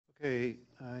Okay,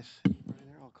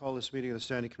 I'll call this meeting of the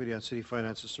Standing Committee on City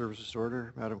Finances Services to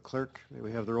order. Madam Clerk, may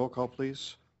we have the roll call,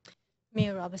 please?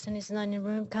 Mayor Robertson is not in the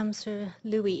room. Councillor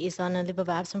Louis is on a leave of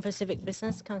absence for civic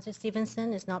business. Councillor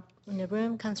Stevenson is not in the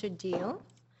room. Councillor Deal.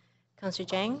 Councillor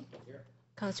Jang.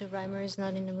 Councillor Reimer is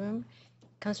not in the room.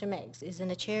 Councillor Meggs is in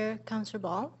the chair. Councillor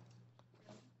Ball.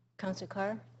 Councillor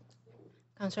Carr.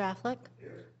 Councillor Affleck.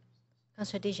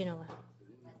 Councillor DeGenoa.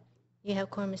 You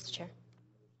have quorum, Mr. Chair.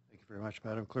 Thank you very much,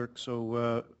 Madam Clerk.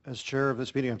 So as chair of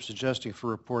this meeting, I'm suggesting for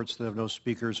reports that have no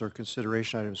speakers or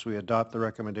consideration items, we adopt the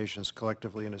recommendations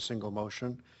collectively in a single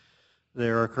motion.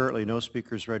 There are currently no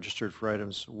speakers registered for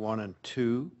items 1 and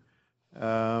 2.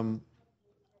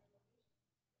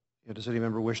 Does any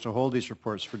member wish to hold these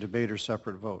reports for debate or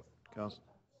separate vote? Council.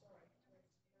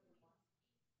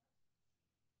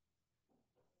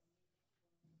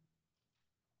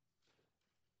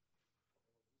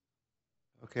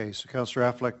 Okay, so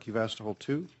Councillor Affleck, you've asked to hold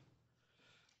 2.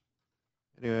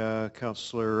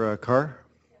 Councillor Carr?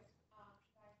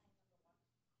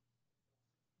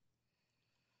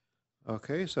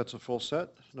 Okay, so that's a full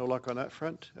set. No luck on that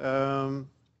front. And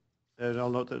I'll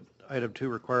note that item 2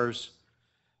 requires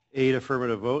 8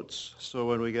 affirmative votes. So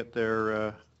when we get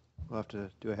there, we'll have to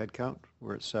do a head count.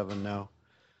 We're at 7 now.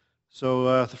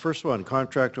 So the first one,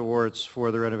 contract awards for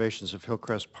the renovations of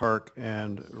Hillcrest Park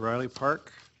and Riley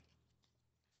Park.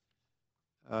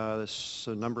 There's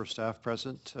a number of staff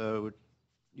present.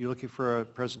 You looking for a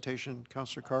presentation,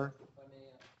 Councillor Carr?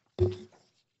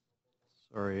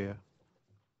 Sorry.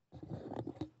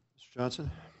 Mr.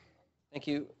 Johnson? Thank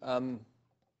you,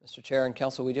 Mr. Chair and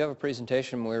Council. We do have a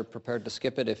presentation. We're prepared to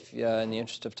skip it if, in the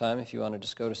interest of time, if you want to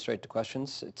just go straight to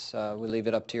questions. We leave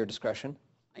it up to your discretion.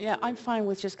 Yeah, I'm fine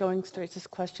with just going straight to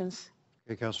questions.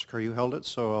 Okay, Councillor Carr, you held it,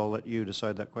 so I'll let you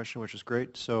decide that question, which is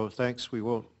great. So thanks. We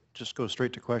will just go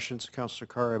straight to questions. Councillor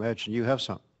Carr, I imagine you have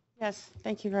some. Yes,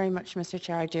 thank you very much, Mr.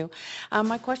 Chair. I do.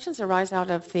 My questions arise out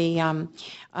of the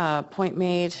point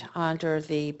made under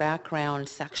the background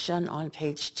section on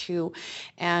page 2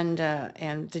 and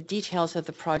the details of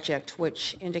the project,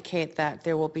 which indicate that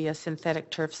there will be a synthetic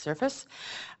turf surface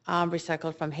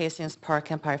recycled from Hastings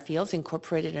Park Empire Fields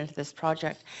incorporated into this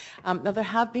project. Now, there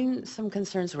have been some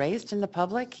concerns raised in the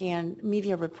public and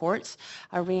media reports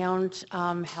around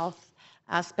health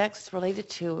aspects related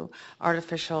to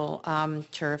artificial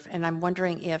turf, and I'm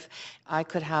wondering if I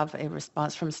could have a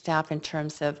response from staff in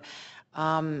terms of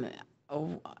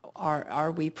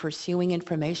are we pursuing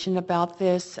information about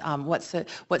this? What's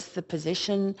the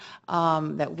position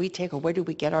that we take, or where do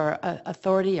we get our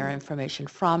authority, our information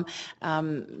from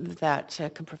that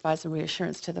can provide some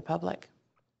reassurance to the public?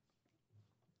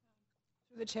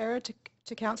 Through the chair to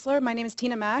Councillor, my name is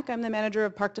Tina Mack. I'm the manager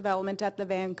of park development at the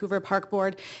Vancouver Park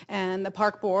Board, and the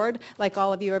Park Board, like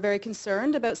all of you, are very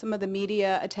concerned about some of the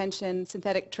media attention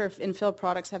synthetic turf infill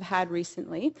products have had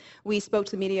recently. We spoke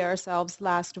to the media ourselves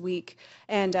last week,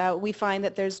 and we find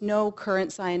that there's no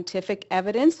current scientific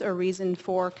evidence or reason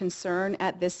for concern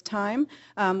at this time.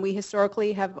 We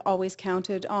historically have always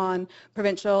counted on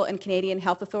provincial and Canadian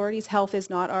health authorities. Health is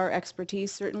not our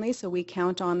expertise, certainly, so we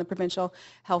count on the provincial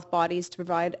health bodies to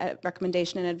provide recommendations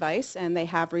and advice, and they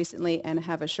have recently and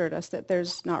have assured us that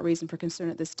there's not reason for concern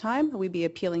at this time. We'd be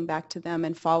appealing back to them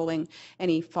and following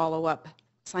any follow-up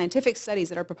scientific studies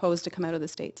that are proposed to come out of the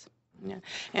States. Yeah.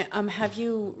 And, have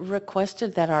you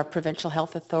requested that our provincial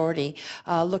health authority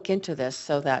look into this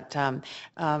so that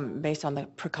based on the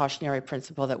precautionary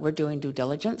principle that we're doing due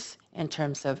diligence in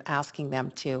terms of asking them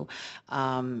to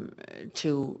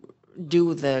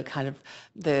do the kind of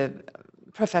the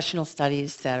professional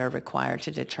studies that are required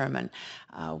to determine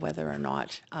whether or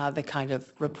not the kind of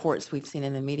reports we've seen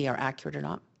in the media are accurate or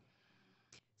not?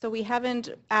 So we haven't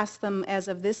asked them as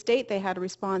of this date. They had a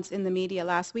response in the media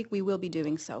last week. We will be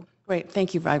doing so. Great,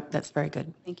 thank you. That's very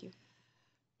good. Thank you.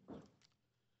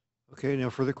 Okay, no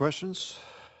further questions?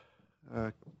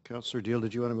 Councillor Deal,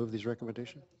 did you want to move these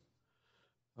recommendations?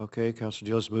 Okay, Councillor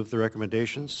Deal has moved the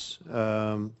recommendations.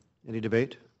 Any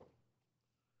debate?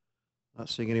 Not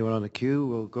seeing anyone on the queue,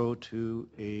 we'll go to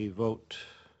a vote.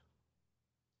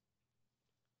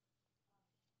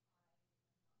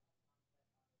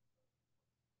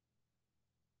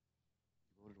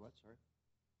 You voted what, sorry?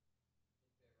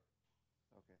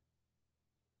 Okay.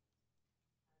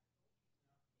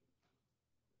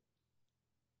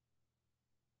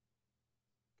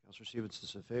 Councillor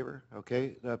Stevenson's in favor.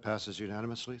 Okay, that passes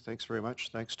unanimously. Thanks very much.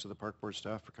 Thanks to the Park Board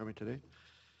staff for coming today.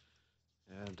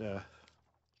 And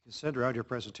you can send around your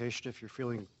presentation if you're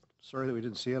feeling sorry that we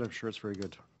didn't see it. I'm sure it's very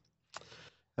good.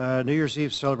 New Year's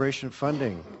Eve celebration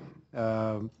funding.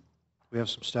 We have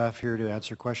some staff here to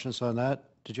answer questions on that.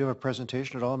 Did you have a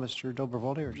presentation at all, Mr.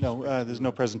 Dobrovolny? Or just No, there's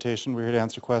no presentation. We're here to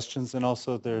answer questions, and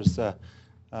also there's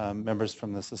members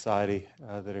from the society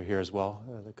that are here as well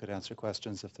that could answer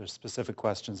questions if there's specific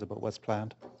questions about what's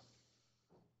planned.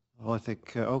 Well, I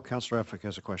think, Councillor Affleck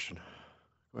has a question.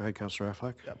 Go ahead, Councillor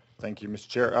Affleck. Yeah, thank you, Mr.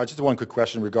 Chair. Just one quick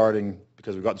question regarding,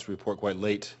 because we got this report quite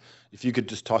late, if you could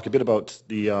just talk a bit about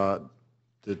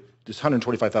this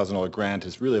 $125,000 grant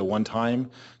is really a one-time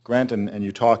grant, and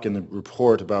you talk in the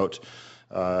report about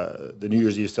the New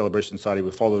Year's Eve Celebration Society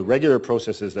will follow regular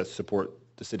processes that support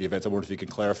the city events. I wonder if you could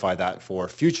clarify that for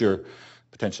future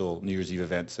potential New Year's Eve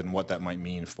events and what that might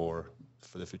mean for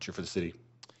the future for the city.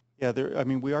 Yeah, I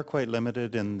mean, we are quite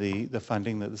limited in the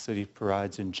funding that the city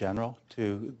provides in general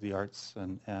to the arts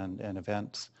and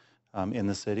events in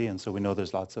the city, and so we know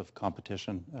there's lots of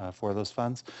competition for those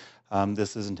funds.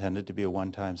 This is intended to be a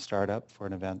one-time startup for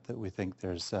an event that we think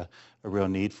there's a real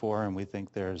need for, and we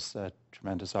think there's a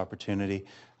tremendous opportunity,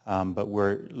 but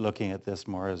we're looking at this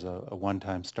more as a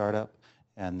one-time startup,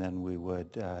 and then we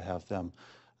would have them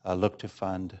look to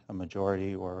fund a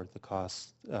majority or the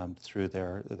costs through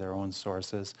their own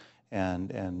sources,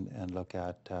 and look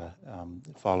at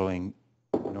following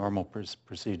normal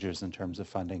procedures in terms of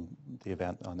funding the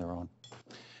event on their own.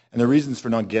 And the reasons for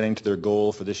not getting to their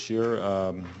goal for this year,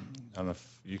 I don't know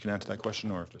if you can answer that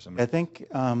question or if there's somebody. I think,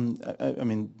 I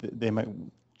mean, they might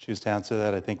choose to answer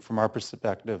that. I think from our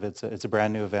perspective, it's a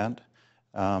brand new event.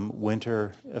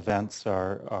 Winter events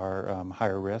are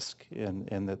higher risk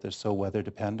in that they're so weather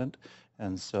dependent.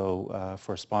 And so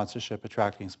for sponsorship,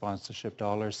 attracting sponsorship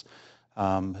dollars,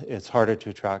 it's harder to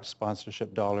attract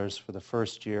sponsorship dollars for the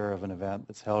first year of an event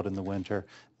that's held in the winter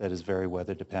that is very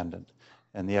weather dependent.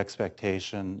 And the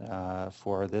expectation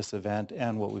for this event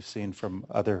and what we've seen from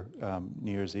other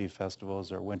New Year's Eve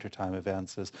festivals or wintertime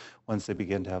events is once they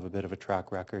begin to have a bit of a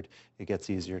track record, it gets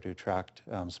easier to attract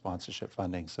sponsorship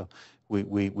funding. So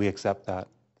we accept that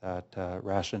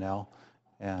rationale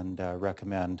and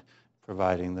recommend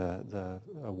providing the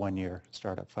one-year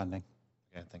startup funding.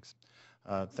 Yeah, thanks.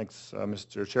 Thanks,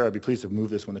 Mr. Chair. I'd be pleased to move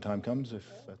this when the time comes, if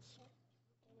that's...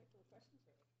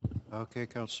 Okay,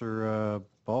 Councillor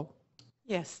Ball.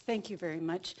 Yes, thank you very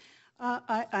much.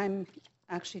 I'm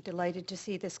actually delighted to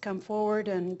see this come forward,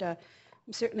 and I'm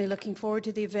certainly looking forward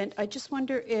to the event. I just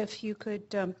wonder if you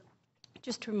could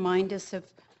just remind us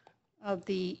of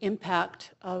the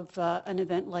impact of an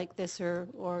event like this,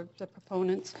 or the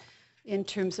proponents, in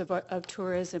terms of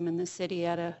tourism in the city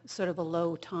at a sort of a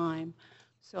low time.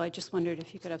 So I just wondered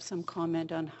if you could have some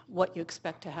comment on what you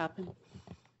expect to happen.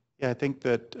 Yeah, I think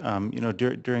that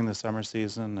during the summer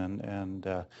season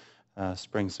and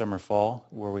spring, summer, fall,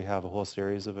 where we have a whole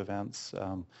series of events,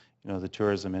 the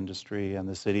tourism industry and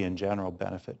the city in general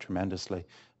benefit tremendously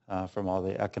from all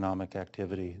the economic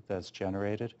activity that's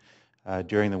generated.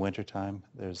 During the wintertime,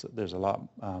 there's a lot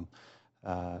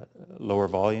lower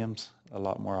volumes, a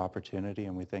lot more opportunity,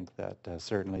 and we think that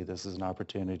certainly this is an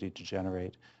opportunity to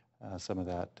generate some of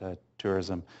that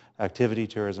tourism activity,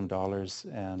 tourism dollars,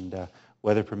 and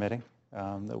weather permitting,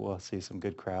 that we'll see some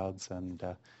good crowds, and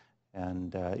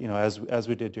as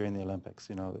we did during the Olympics,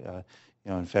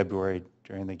 in February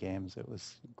during the games, it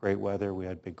was great weather. We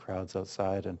had big crowds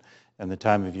outside, and the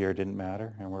time of year didn't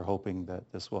matter, and we're hoping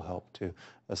that this will help to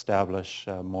establish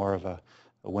more of a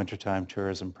wintertime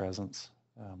tourism presence.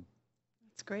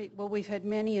 That's great. Well, we've had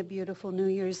many a beautiful New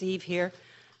Year's Eve here,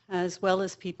 as well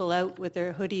as people out with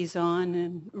their hoodies on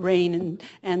and rain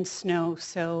and snow.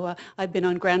 So I've been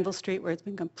on Granville Street where it's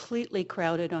been completely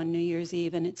crowded on New Year's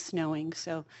Eve and it's snowing.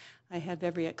 So I have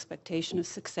every expectation of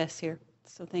success here.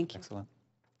 So thank you. Excellent.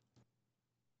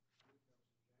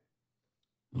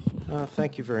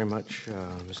 Thank you very much,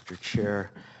 Mr.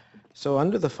 Chair. So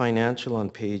under the financial on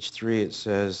page 3, it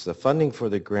says the funding for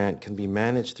the grant can be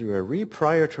managed through a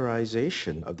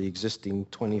reprioritization of the existing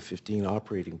 2015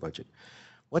 operating budget.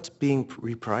 What's being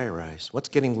reprioritized? What's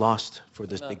getting lost for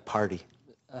this big party?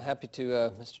 Happy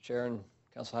to, Mr. Chair and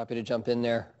Council, happy to jump in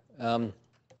there.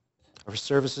 Are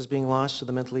services being lost to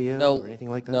the mentally ill or anything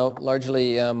like that? No,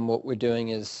 largely what we're doing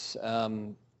is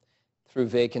through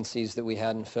vacancies that we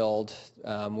hadn't filled,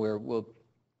 we'll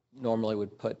normally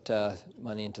would put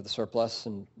money into the surplus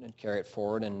and carry it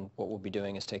forward, and what we'll be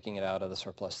doing is taking it out of the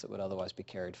surplus that would otherwise be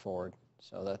carried forward.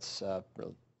 So that's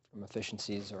from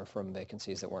efficiencies or from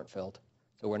vacancies that weren't filled.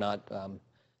 So we're not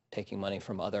taking money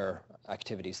from other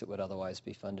activities that would otherwise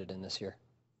be funded in this year.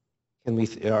 Can we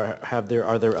are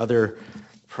there other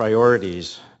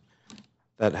priorities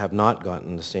that have not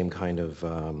gotten the same kind of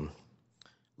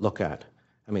look at?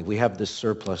 I mean, we have this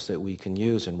surplus that we can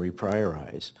use and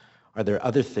reprioritize. Are there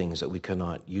other things that we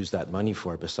cannot use that money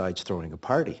for besides throwing a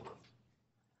party?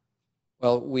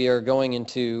 Well, we're going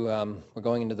into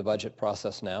the budget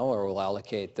process now, or we'll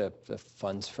allocate the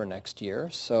funds for next year.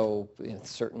 So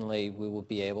certainly we will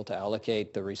be able to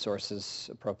allocate the resources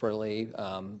appropriately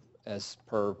as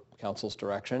per council's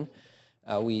direction.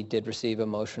 We did receive a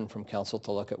motion from council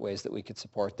to look at ways that we could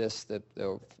support this. The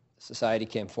society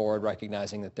came forward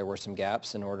recognizing that there were some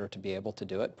gaps in order to be able to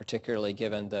do it, particularly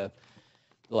given the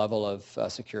level of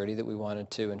security that we wanted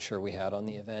to ensure we had on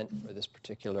the event for this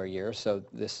particular year. So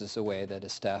this is a way that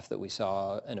as staff that we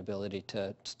saw an ability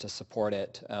to support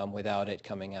it without it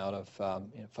coming out of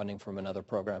funding from another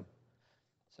program.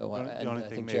 So The only I thing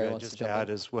think maybe Jerry I'd wants to just jump in. add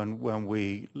is when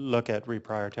we look at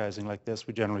reprioritizing like this,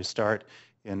 we generally start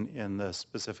in the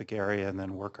specific area and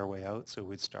then work our way out. So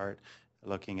we'd start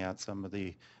looking at some of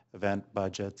the event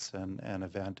budgets and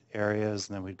event areas,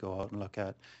 and then we'd go out and look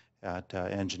at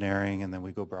engineering, and then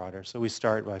we go broader. So we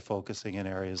start by focusing in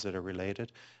areas that are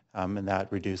related, and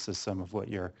that reduces some of what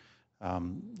you're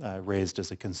raised as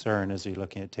a concern as you're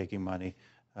looking at taking money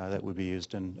that would be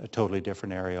used in a totally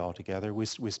different area altogether. We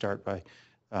start by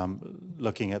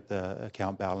looking at the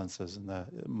account balances and the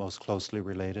most closely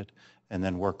related, and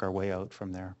then work our way out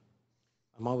from there.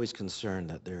 I'm always concerned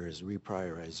that there is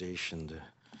reprioritization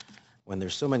when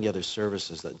there's so many other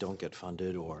services that don't get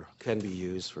funded or can be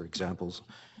used, for examples,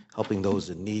 helping those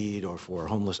in need or for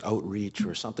homeless outreach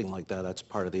or something like that. That's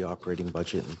part of the operating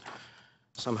budget. And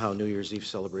somehow New Year's Eve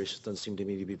celebrations doesn't seem to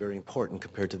me to be very important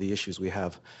compared to the issues we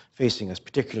have facing us,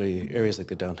 particularly areas like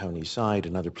the downtown east side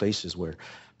and other places where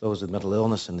those with mental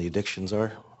illness and the addictions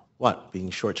are, being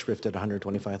short-shrifted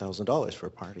 $125,000 for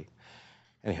a party.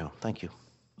 Anyhow, thank you.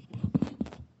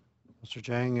 Mr.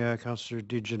 Jang, Councillor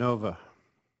DeGenova.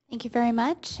 Thank you very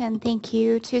much, and thank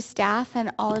you to staff and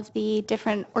all of the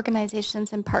different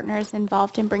organizations and partners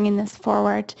involved in bringing this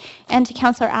forward, and to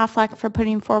Councillor Affleck for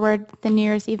putting forward the New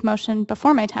Year's Eve motion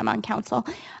before my time on council.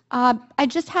 I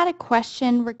just had a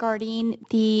question regarding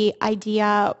the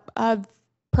idea of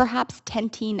perhaps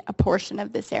tenting a portion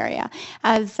of this area.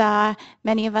 As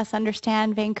many of us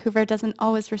understand, Vancouver doesn't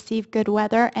always receive good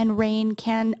weather, and rain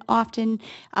can often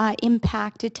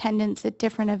impact attendance at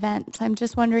different events. I'm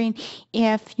just wondering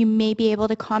if you may be able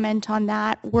to comment on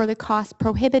that. Were the costs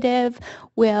prohibitive?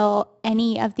 Will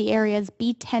any of the areas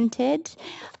be tented?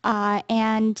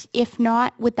 And if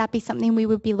not, would that be something we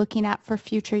would be looking at for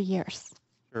future years?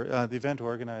 Sure. The event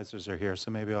organizers are here,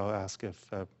 so maybe I'll ask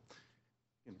if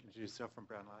introduce yourself from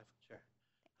Brown Live. Sure.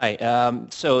 Hi.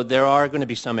 So there are going to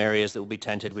be some areas that will be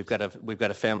tented. We've got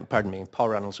a family. Pardon me, Paul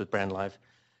Reynolds with Brand Live.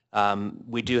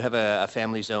 We do have a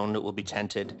family zone that will be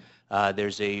tented.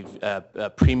 There's a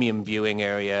premium viewing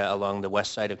area along the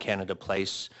west side of Canada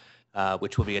Place,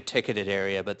 which will be a ticketed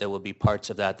area, but there will be parts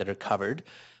of that are covered.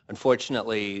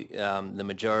 Unfortunately, the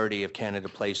majority of Canada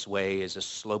Place Way is a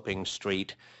sloping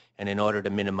street, and in order to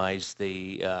minimize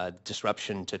the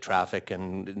disruption to traffic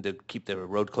and to keep the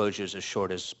road closures as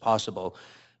short as possible,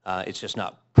 it's just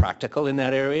not practical in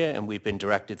that area, and we've been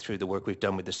directed through the work we've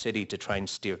done with the city to try and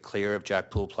steer clear of Jack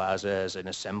Pool Plaza as an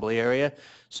assembly area.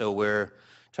 So we're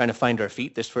trying to find our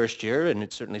feet this first year, and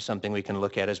it's certainly something we can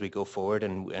look at as we go forward,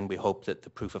 and we hope that the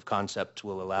proof of concept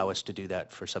will allow us to do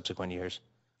that for subsequent years.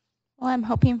 Well, I'm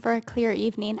hoping for a clear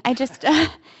evening.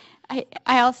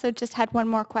 I also just had one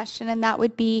more question, and that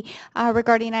would be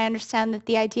regarding, I understand that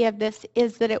the idea of this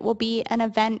is that it will be an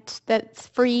event that's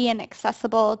free and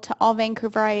accessible to all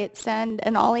Vancouverites and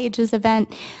an all ages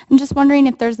event. I'm just wondering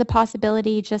if there's a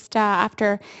possibility, just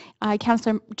after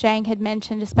Councillor Jang had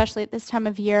mentioned, especially at this time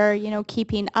of year,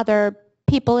 keeping other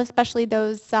people, especially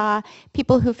those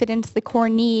people who fit into the core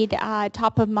need,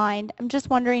 top of mind. I'm just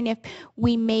wondering if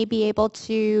we may be able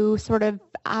to sort of,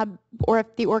 or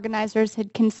if the organizers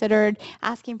had considered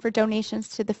asking for donations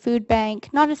to the food bank,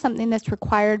 not as something that's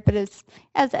required, but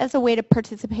as a way to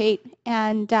participate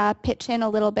and pitch in a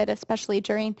little bit, especially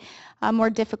during a more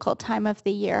difficult time of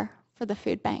the year for the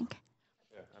food bank.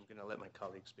 Sure. I'm going to let my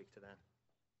colleagues speak to that.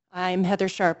 I'm Heather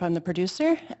Sharp. I'm the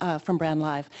producer from Brand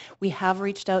Live. We have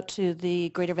reached out to the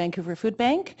Greater Vancouver Food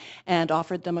Bank and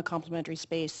offered them a complimentary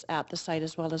space at the site,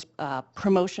 as well as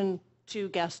promotion to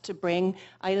guests to bring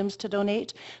items to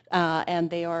donate, and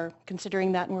they are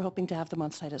considering that, and we're hoping to have them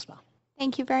on site as well.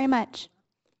 Thank you very much.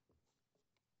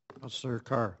 Councillor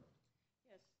Carr.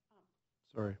 Yes.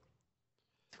 Sorry.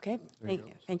 Okay.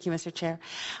 Thank you, Mr. Chair.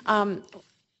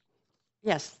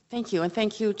 Yes, thank you, and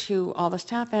thank you to all the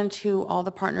staff and to all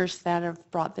the partners that have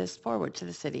brought this forward to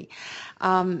the city.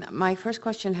 My first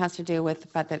question has to do with the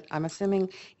fact that I'm assuming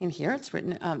in here it's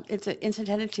written, it's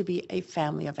intended to be a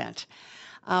family event.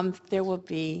 There will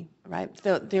be, right,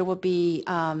 there will be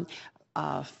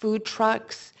food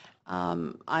trucks.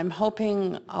 I'm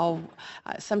hoping,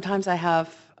 sometimes I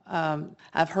have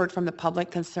I've heard from the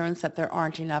public concerns that there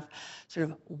aren't enough sort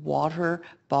of water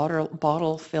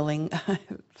bottle filling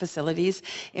facilities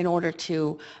in order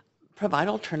to provide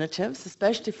alternatives,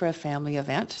 especially for a family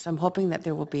event. So I'm hoping that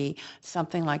there will be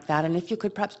something like that. And if you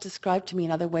could perhaps describe to me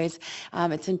in other ways,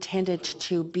 it's intended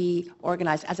to be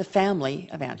organized as a family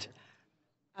event.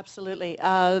 Absolutely.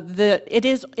 It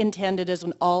is intended as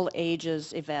an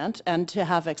all-ages event and to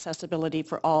have accessibility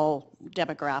for all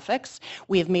demographics.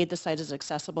 We have made the site as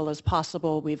accessible as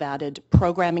possible. We've added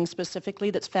programming specifically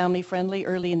that's family-friendly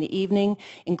early in the evening,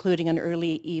 including an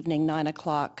early evening 9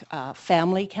 o'clock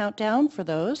family countdown for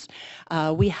those.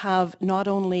 We have not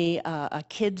only a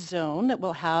kids zone that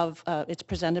will have, it's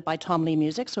presented by Tom Lee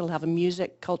Music, so it'll have a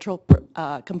music cultural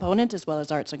component as well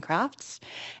as arts and crafts.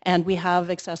 And we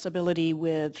have accessibility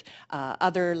with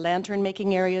other lantern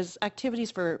making areas,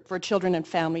 activities for children and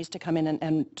families to come in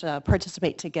and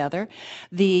participate together.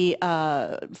 The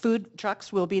food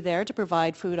trucks will be there to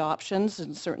provide food options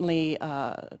and certainly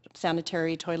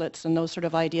sanitary toilets and those sort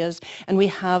of ideas. And we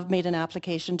have made an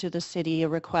application to the city, a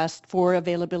request for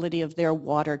availability of their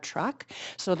water truck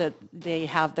so that they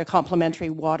have their complimentary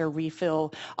water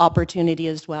refill opportunity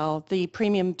as well. The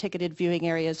premium ticketed viewing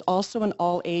area is also an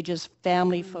all ages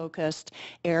family focused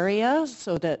area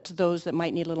so that those that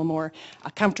might need a little more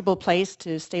a comfortable place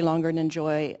to stay longer and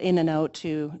enjoy in and out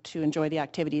to enjoy the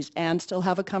activities and still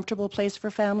have a comfortable place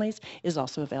for families is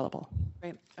also available.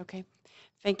 Great. Okay.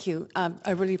 Thank you.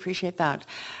 I really appreciate that.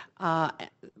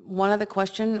 One other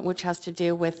question, which has to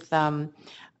do with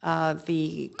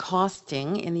the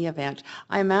costing in the event.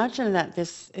 I imagine that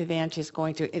this event is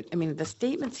going to, I mean, the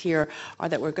statements here are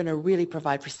that we're going to really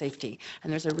provide for safety,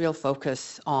 and there's a real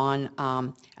focus on,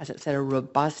 as it said, a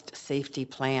robust safety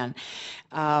plan,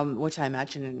 which I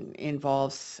imagine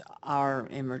involves our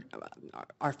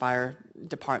fire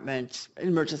department,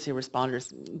 emergency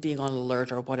responders being on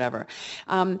alert or whatever.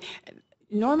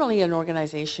 Normally, an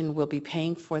organization will be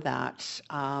paying for that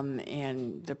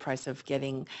and the price of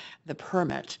getting the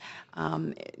permit.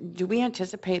 Do we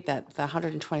anticipate that the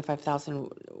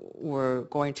 $125,000 we're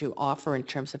going to offer in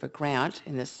terms of a grant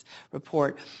in this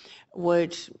report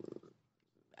would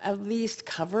at least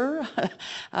cover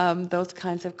those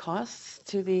kinds of costs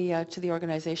to the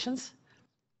organizations?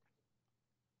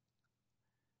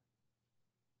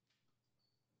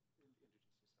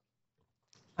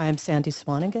 I'm Sandy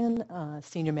Swanigan,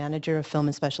 Senior Manager of Film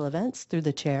and Special Events through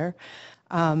the chair.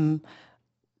 One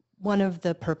of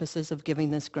the purposes of giving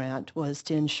this grant was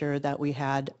to ensure that we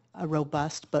had a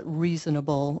robust but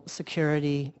reasonable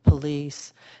security,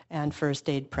 police, and first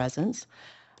aid presence.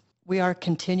 We are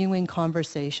continuing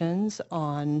conversations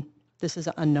on, this is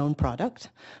an unknown product.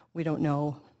 We don't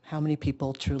know how many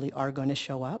people truly are going to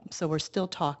show up. So we're still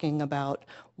talking about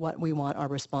what we want our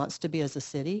response to be as a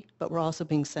city, but we're also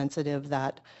being sensitive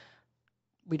that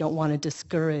we don't want to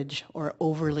discourage or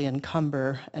overly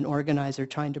encumber an organizer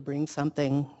trying to bring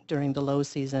something during the low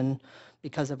season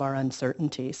because of our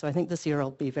uncertainty. So I think this year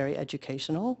will be very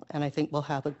educational, and I think we'll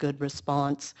have a good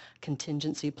response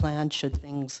contingency plan should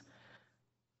things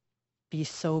be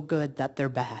so good that they're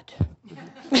bad.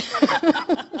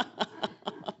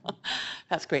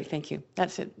 That's great. Thank you.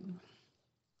 That's it.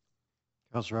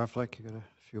 Councillor Affleck, you got a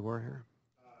few more here?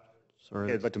 Sorry.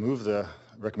 Okay, I'd like to move the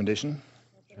recommendation.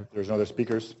 If there's no other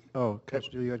speakers. Oh,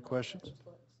 Councillor, you had questions?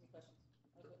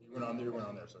 You went on there,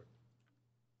 sorry.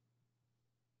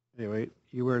 Anyway,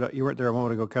 you weren't there a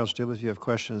moment ago, Councillor Steele. If you have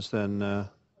questions, then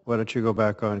why don't you go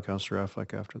back on, Councillor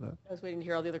Affleck, after that? I was waiting to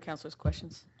hear all the other councillors'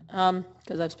 questions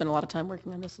because I've spent a lot of time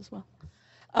working on this as well.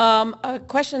 A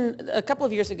question, a couple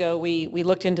of years ago, we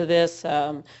looked into this.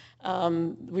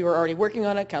 We were already working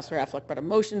on it. Councillor Affleck brought a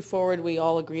motion forward. We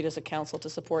all agreed as a council to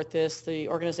support this. The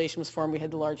organization was formed. We had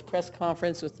the large press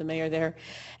conference with the mayor there.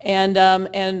 And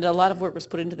a lot of work was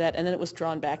put into that, and then it was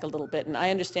drawn back a little bit. And I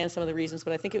understand some of the reasons,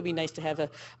 but I think it would be nice to have a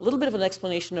little bit of an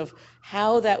explanation of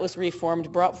how that was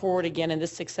reformed, brought forward again in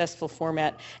this successful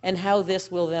format, and how this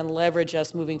will then leverage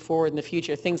us moving forward in the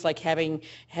future. Things like having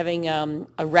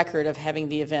a record of having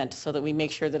the event so that we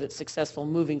make sure that it's successful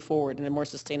moving forward in a more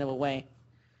sustainable way.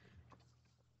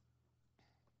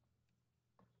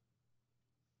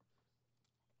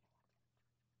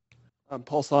 I'm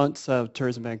Paul Santz,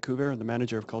 Tourism Vancouver, and the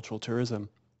manager of cultural tourism.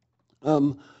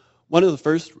 One of the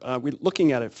first,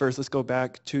 looking at it first, let's go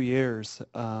back 2 years.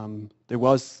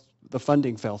 The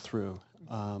funding fell through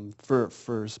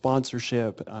for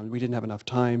sponsorship. We didn't have enough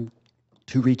time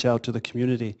to reach out to the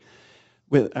community.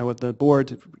 The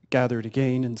board gathered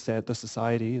again and said, the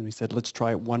society, and we said, let's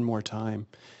try it one more time.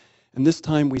 And this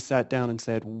time we sat down and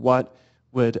said, what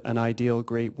would an ideal,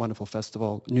 great, wonderful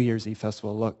festival, New Year's Eve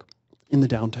festival look in the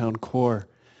downtown core?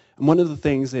 And one of the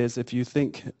things is, if you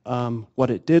think what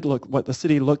the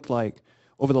city looked like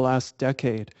over the last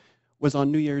decade, was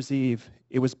on New Year's Eve,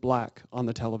 it was black on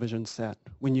the television set.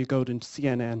 When you go to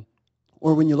CNN,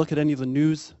 or when you look at any of the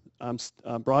news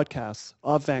broadcasts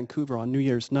of Vancouver on New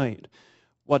Year's night,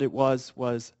 what it was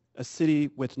a city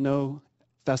with no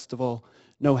festival,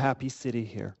 no happy city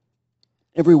here.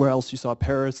 Everywhere else you saw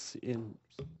Paris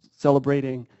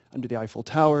celebrating under the Eiffel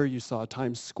Tower, you saw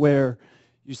Times Square,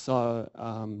 you saw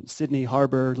Sydney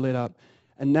Harbor lit up.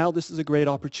 And now this is a great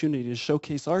opportunity to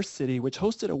showcase our city, which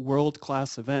hosted a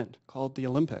world-class event called the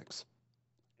Olympics.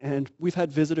 And we've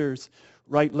had visitors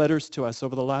write letters to us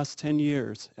over the last 10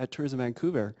 years at Tourism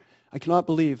Vancouver. I cannot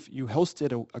believe you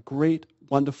hosted a great,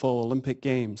 wonderful Olympic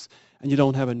Games and you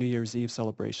don't have a New Year's Eve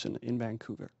celebration in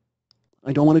Vancouver.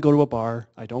 I don't want to go to a bar.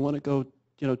 I don't want to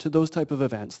go to those type of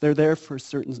events. They're there for a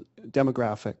certain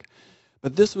demographic.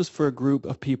 But this was for a group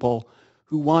of people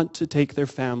who want to take their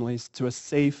families to a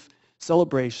safe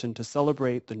celebration to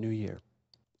celebrate the new year.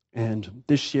 And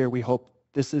this year we hope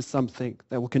this is something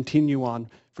that will continue on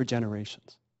for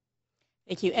generations.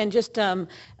 Thank you. And just,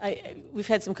 we've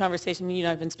had some conversation, you and I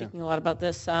have been speaking a lot about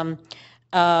this,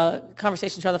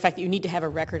 conversations around the fact that you need to have a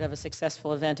record of a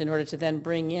successful event in order to then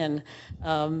bring in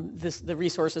the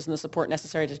resources and the support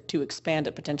necessary to expand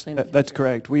it potentially in the future. That's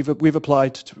correct. We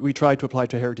tried to apply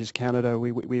to Heritage Canada.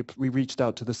 We reached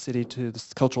out to the city, to the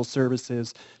cultural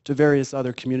services, to various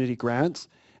other community grants,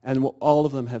 and all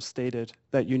of them have stated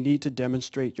that you need to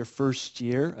demonstrate your first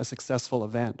year a successful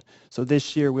event. So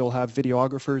this year we'll have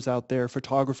videographers out there,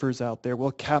 photographers out there.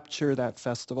 We'll capture that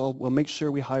festival. We'll make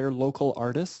sure we hire local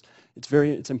artists.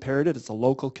 It's imperative. It's a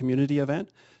local community event.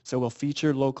 So we'll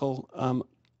feature local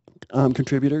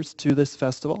contributors to this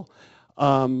festival.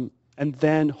 And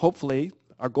then hopefully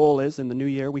our goal is in the new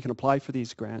year we can apply for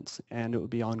these grants and it will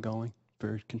be ongoing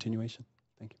for continuation.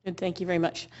 Thank you. Good. Thank you very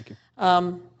much. Thank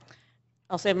you.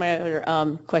 I'll save my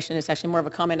other question. It's actually more of a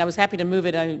comment. I was happy to move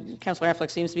it. Councillor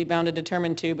Affleck seems to be bound and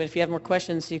determined to, but if you have more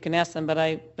questions, you can ask them. But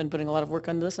I've been putting a lot of work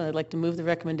on this, and I'd like to move the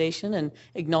recommendation and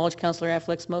acknowledge Councillor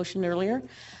Affleck's motion earlier,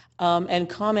 and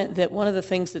comment that one of the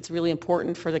things that's really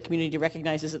important for the community to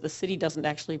recognize is that the city doesn't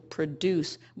actually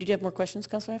produce. Did you have more questions,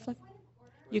 Councillor Affleck?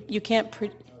 You can't.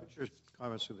 Sure.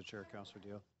 Comments through the chair, Councillor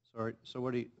Deal. Sorry. So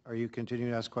are you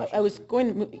continuing to ask questions? I was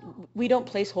we don't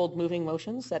hold moving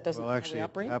motions. That doesn't well, actually,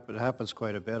 operate. It happens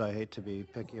quite a bit. I hate to be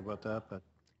picky about that, but.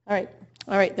 All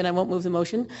right, then I won't move the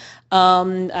motion.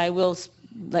 I will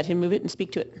let him move it and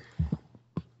speak to it.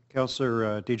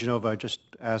 Councillor DeGenova, I just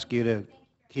ask you to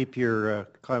keep your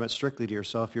comments strictly to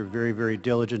yourself. You're very, very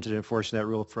diligent in enforcing that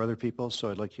rule for other people, so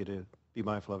I'd like you to be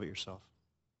mindful of it yourself.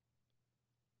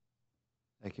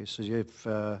 Thank you. So you've...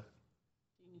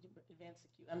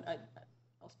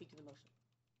 I'll speak to the motion.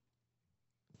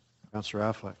 Councillor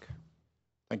Affleck.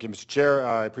 Thank you, Mr. Chair.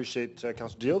 I appreciate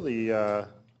Councillor Deal.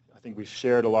 I think we've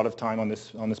shared a lot of time on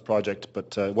this project,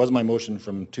 but it was my motion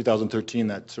from 2013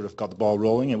 that sort of got the ball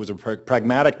rolling. It was a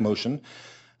pragmatic motion,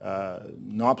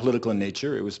 not political in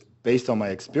nature. It was based on my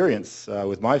experience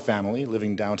with my family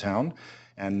living downtown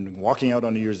and walking out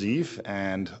on New Year's Eve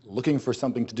and looking for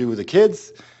something to do with the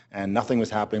kids, and nothing was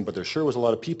happening, but there sure was a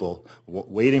lot of people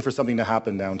waiting for something to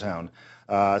happen downtown.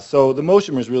 So the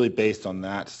motion was really based on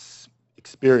that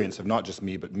experience of not just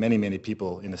me, but many, many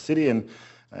people in the city and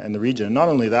the region. And not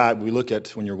only that, we look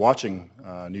at when you're watching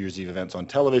New Year's Eve events on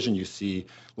television, you see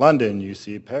London, you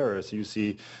see Paris, you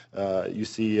see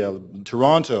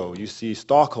Toronto, you see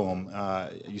Stockholm,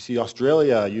 you see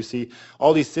Australia, you see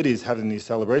all these cities having these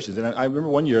celebrations. And I remember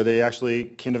one year they actually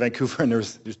came to Vancouver and there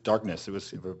was darkness. It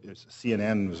was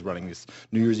CNN was running these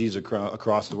New Year's Eves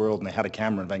across the world, and they had a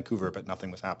camera in Vancouver, but nothing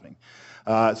was happening.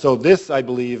 So this, I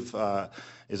believe,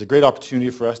 is a great opportunity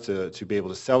for us to be able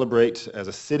to celebrate as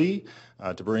a city,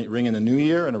 to bring in the new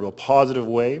year in a real positive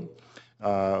way.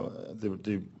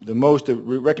 The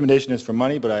recommendation is for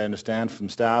money, but I understand from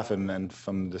staff and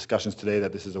from discussions today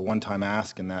that this is a one-time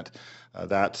ask, and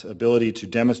that ability to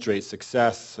demonstrate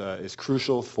success is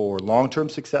crucial for long-term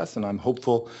success, and I'm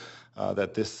hopeful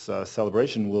that this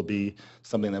celebration will be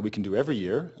something that we can do every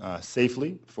year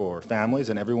safely for families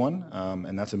and everyone,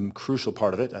 and that's a crucial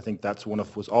part of it. I think that's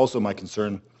was also my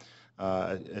concern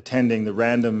attending the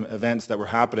random events that were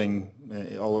happening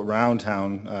all around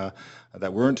town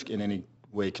that weren't in any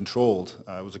way controlled.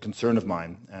 It was a concern of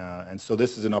mine, and so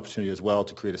this is an opportunity as well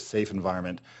to create a safe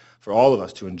environment for all of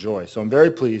us to enjoy. So I'm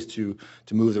very pleased to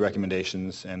move the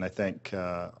recommendations, and I thank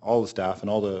all the staff and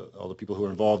all the people who are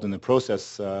involved in the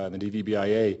process, the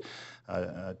DVBIA,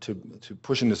 to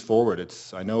pushing this forward.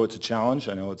 I know it's a challenge.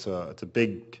 I know it's a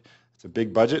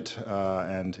big budget,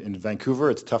 and in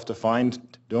Vancouver it's tough to find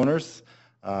donors.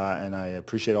 and I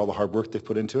appreciate all the hard work they've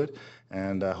put into it.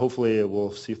 And hopefully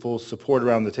we'll see full support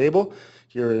around the table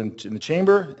here in the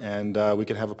chamber, and we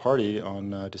can have a party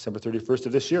on December 31st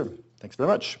of this year. Thanks very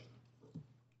much.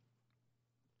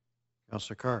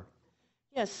 Councillor Carr.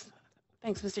 Yes.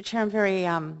 Thanks, Mr. Chair. I'm very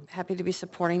happy to be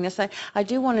supporting this. I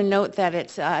do want to note that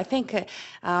it's, I think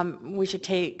we should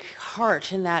take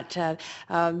heart in that,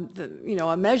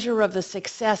 a measure of the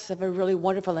success of a really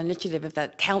wonderful initiative is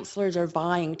that councillors are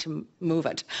vying to move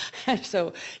it.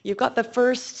 So you've got the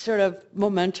first sort of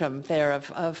momentum there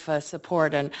of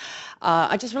support. And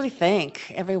I just really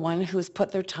thank everyone who's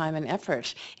put their time and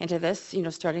effort into this,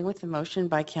 starting with the motion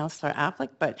by Councillor Affleck,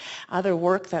 but other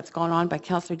work that's gone on by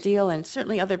Councillor Deal and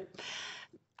certainly other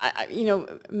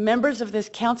members of this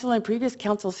council and previous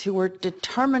councils who were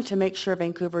determined to make sure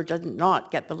Vancouver does not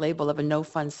get the label of a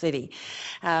no-fun city.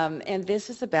 And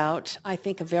this is about, I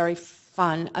think, a very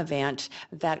fun event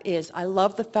that is, I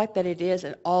love the fact that it is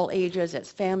at all ages,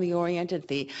 it's family-oriented,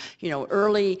 the,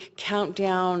 early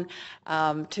countdown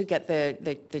to get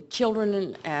the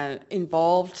children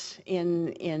involved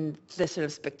in this sort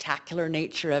of spectacular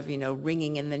nature of,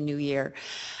 ringing in the new year.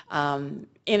 In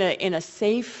a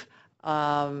safe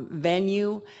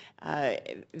venue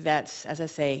that's, as I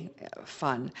say,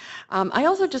 fun. I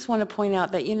also just want to point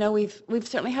out that, we've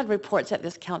certainly had reports at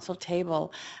this council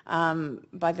table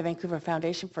by the Vancouver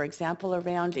Foundation, for example,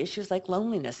 around issues like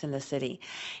loneliness in the city.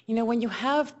 When you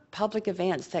have public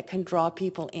events that can draw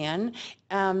people in,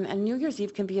 and New Year's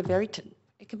Eve can be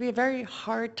it can be a very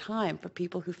hard time for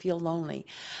people who feel lonely.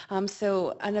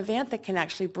 So an event that can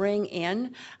actually bring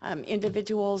in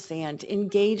individuals and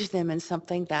engage them in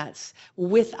something that's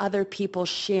with other people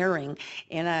sharing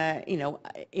in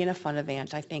a fun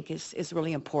event, I think is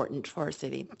really important for our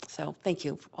city. So thank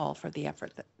you all for the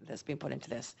effort that's been put into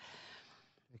this.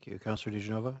 Thank you. Councillor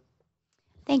DeGenova.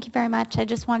 Thank you very much. I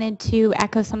just wanted to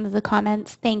echo some of the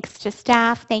comments. Thanks to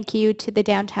staff. Thank you to the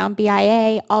Downtown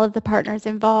BIA, all of the partners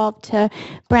involved, to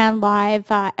Brand Live,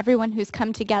 everyone who's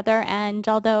come together. And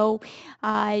although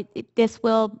this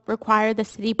will require the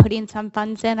city putting some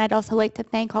funds in, I'd also like to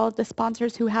thank all of the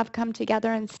sponsors who have come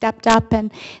together and stepped up.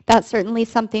 And that's certainly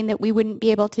something that we wouldn't be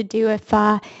able to do if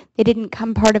they didn't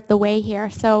come part of the way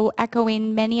here. So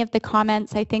echoing many of the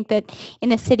comments, I think that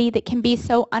in a city that can be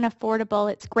so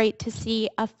unaffordable, it's great to see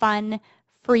a fun,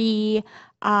 free,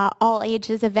 all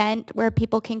ages event where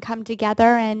people can come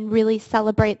together and really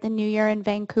celebrate the new year in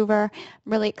Vancouver.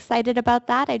 I'm really excited about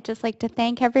that. I'd just like to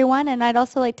thank everyone, and I'd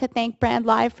also like to thank Brand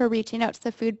Live for reaching out to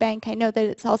the food bank. I know that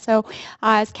it's also,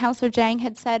 as Councillor Jang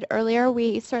had said earlier,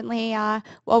 we certainly,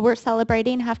 while we're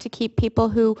celebrating, have to keep people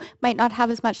who might not have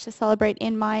as much to celebrate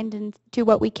in mind and do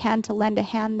what we can to lend a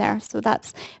hand there. So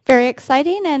that's very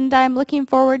exciting, and I'm looking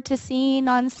forward to seeing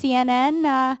on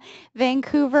CNN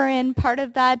Vancouver in part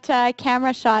of that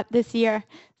camera shot this year.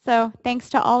 So thanks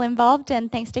to all involved, and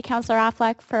thanks to Councillor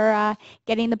Affleck for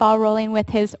getting the ball rolling with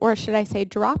his, or should I say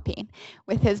dropping,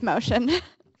 with his motion.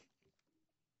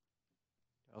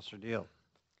 Councillor Deal.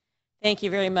 Thank you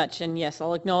very much. And yes,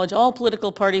 I'll acknowledge all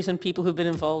political parties and people who've been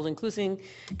involved, including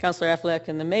Councillor Affleck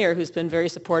and the mayor, who's been very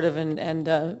supportive and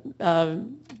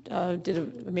did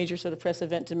a major sort of press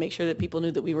event to make sure that people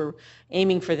knew that we were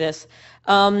aiming for this.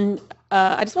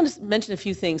 I just want to mention a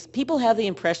few things. People have the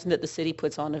impression that the city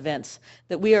puts on events,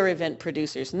 that we are event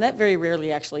producers, and that very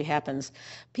rarely actually happens.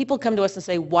 People come to us and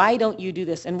say, why don't you do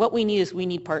this? And what we need is we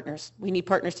need partners. We need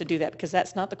partners to do that, because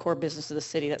that's not the core business of the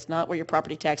city. That's not where your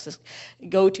property taxes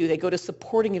go to. They go to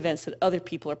supporting events that other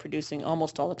people are producing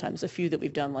almost all the time. There's a few that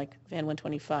we've done, like Van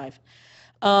 125.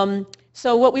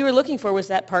 So what we were looking for was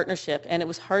that partnership, and it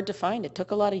was hard to find. It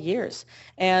took a lot of years.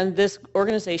 And this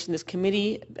organization, this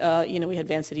committee, we had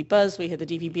Van City Buzz, we had the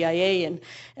DVBIA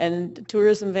and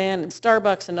Tourism Van and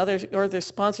Starbucks and other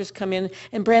sponsors come in,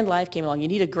 and Brand Live came along. You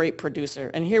need a great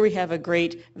producer. And here we have a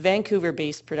great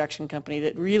Vancouver-based production company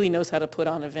that really knows how to put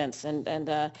on events. And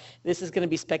this is going to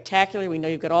be spectacular. We know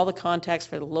you've got all the contacts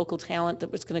for the local talent that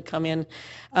was going to come in.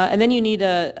 And then you need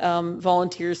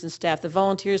volunteers and staff. The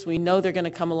volunteers, we know they're going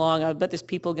to come along. I bet there's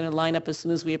people going to line up as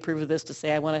soon as we approve of this to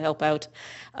say, I want to help out.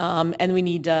 And we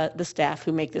need the staff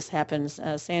who make this happen,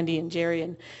 Sandy and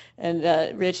Jerry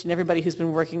and Rich and everybody who's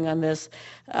been working on this.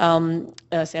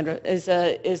 Sandra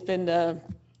has been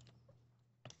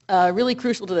really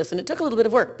crucial to this. And it took a little bit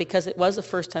of work because it was a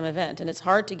first-time event, and it's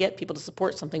hard to get people to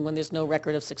support something when there's no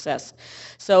record of success.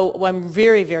 So I'm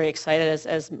very, very excited,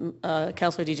 as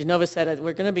Councillor DiGenova said,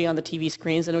 we're going to be on the TV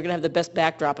screens, and we're going to have the best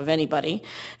backdrop of anybody.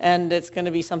 And it's going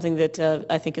to be something that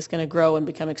I think is going to grow and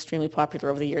become extremely popular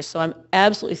over the years. So I'm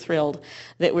absolutely thrilled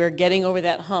that we're getting over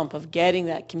that hump of getting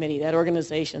that committee, that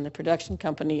organization, the production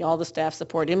company, all the staff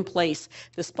support in place,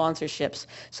 the sponsorships,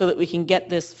 so that we can get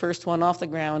this first one off the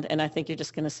ground. And I think you're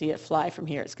just going to see it fly from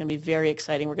here. It's going to be very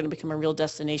exciting. We're going to become a real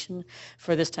destination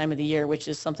for this time of the year, which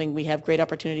is something we have great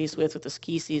opportunities with the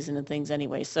ski season and things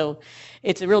anyway. So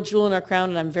it's a real jewel in our crown,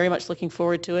 and I'm very much looking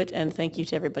forward to it. And thank you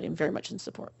to everybody. I'm very much in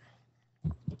support.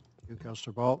 Thank you,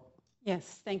 Councillor Ball.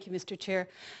 Yes, thank you, Mr. Chair.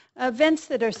 Events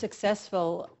that are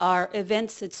successful are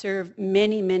events that serve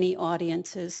many, many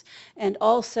audiences and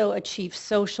also achieve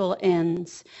social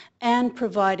ends and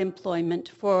provide employment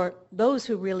for those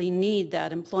who really need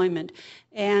that employment.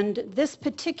 And this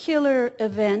particular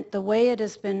event, the way it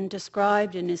has been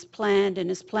described and is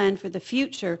planned for the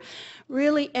future,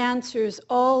 really answers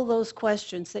all those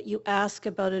questions that you ask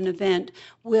about an event.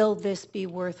 Will this be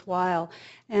worthwhile?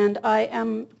 And I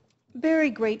am very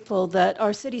grateful that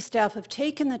our city staff have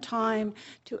taken the time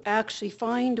to actually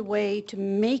find a way to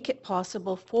make it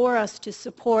possible for us to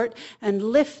support and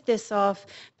lift this off,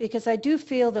 because I do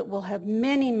feel that we'll have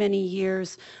many, many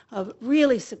years of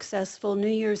really successful New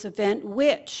Year's event,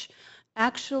 which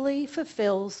actually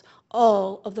fulfills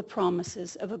all of the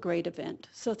promises of a great event.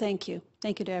 So thank you.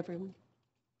 Thank you to everyone.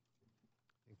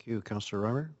 Thank you, Councillor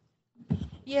Reimer.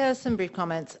 Yeah, some brief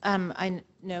comments. I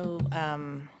know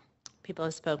people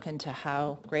have spoken to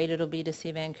how great it'll be to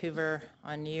see Vancouver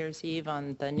on New Year's Eve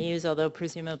on the news, although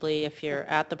presumably if you're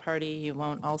at the party, you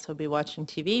won't also be watching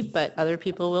TV, but other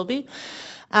people will be.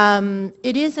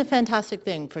 It is a fantastic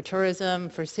thing for tourism,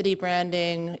 for city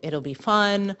branding. It'll be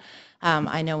fun.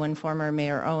 I know when former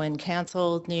Mayor Owen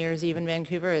canceled New Year's Eve in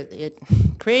Vancouver, it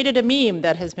created a meme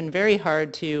that has been very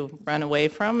hard to run away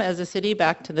from as a city,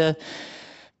 back to the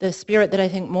spirit that I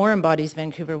think more embodies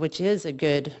Vancouver, which is a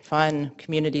good, fun,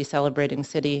 community celebrating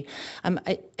city.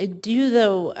 I do,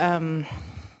 though,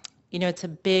 it's a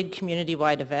big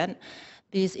community-wide event.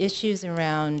 These issues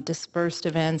around dispersed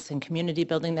events and community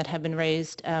building that have been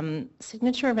raised,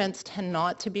 signature events tend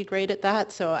not to be great at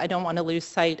that, so I don't want to lose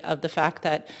sight of the fact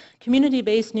that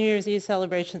community-based New Year's Eve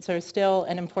celebrations are still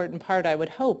an important part, I would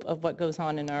hope, of what goes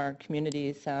on in our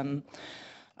communities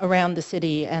around the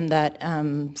city, and that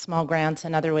small grants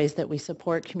and other ways that we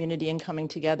support community and coming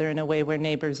together in a way where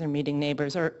neighbors are meeting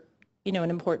neighbors are, an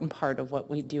important part of what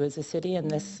we do as a city. And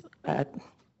this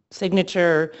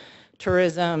signature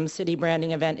tourism city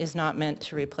branding event is not meant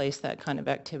to replace that kind of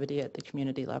activity at the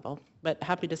community level, but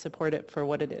happy to support it for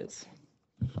what it is.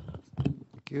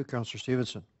 Thank you, Councillor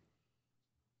Stevenson.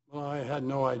 Well, I had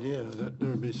no idea that there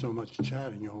would be so much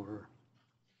chatting over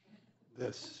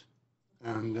this.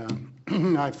 And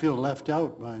I feel left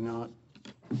out by not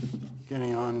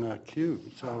getting on the queue.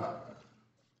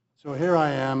 So here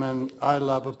I am, and I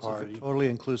love a party. It's a totally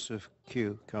inclusive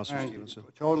queue, Councillor Stevenson.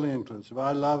 Totally inclusive.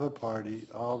 I love a party.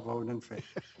 I'll vote in favor.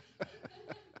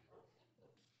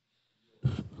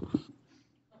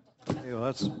 Okay,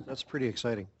 well, that's pretty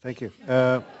exciting. Thank you.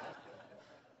 Mayor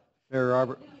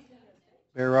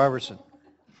Robertson.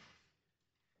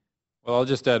 Well, I'll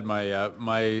just add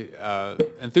my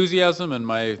enthusiasm and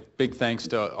my big thanks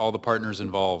to all the partners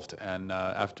involved. And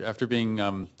after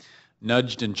being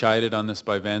nudged and chided on this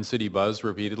by Van City Buzz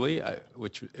repeatedly,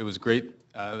 which it was great.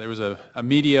 There was a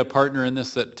media partner in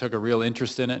this that took a real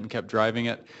interest in it and kept driving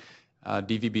it.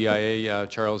 DVBIA,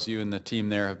 Charles, you and the team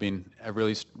there have been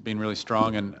really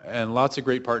strong, and lots of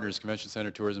great partners. Convention Center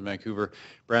Tourism Vancouver,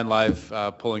 Brand Live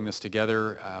pulling this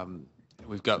together.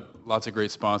 We've got lots of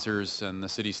great sponsors, and the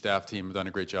city staff team have done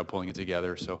a great job pulling it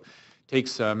together. So it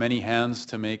takes many hands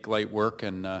to make light work,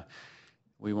 and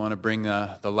we want to bring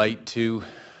the light to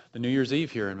the New Year's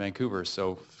Eve here in Vancouver.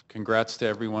 So congrats to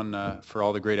everyone for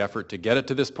all the great effort to get it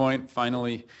to this point,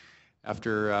 finally,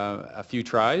 after a few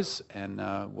tries, and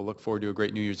we'll look forward to a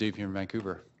great New Year's Eve here in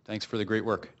Vancouver. Thanks for the great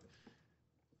work.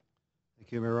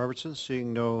 Thank you, Mayor Robertson.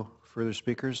 Seeing no further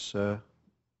speakers,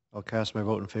 I'll cast my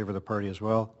vote in favor of the party as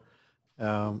well.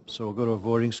 So we'll go to a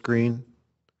voting screen,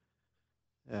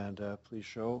 and please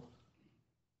show.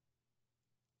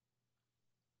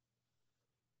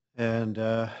 And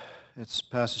it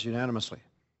passes unanimously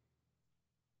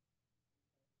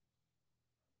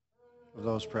of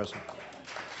those present.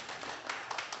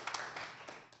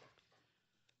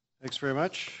 Thanks very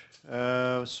much.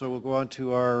 So we'll go on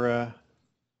to our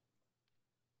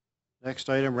next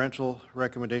item, Rental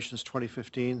Recommendations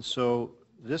 2015. So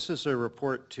this is a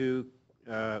report to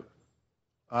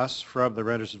us from the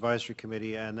Renters Advisory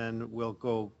Committee, and then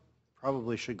we'll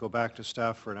probably should go back to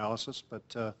staff for analysis, but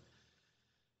I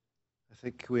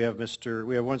think we have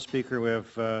one speaker. We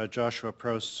have Joshua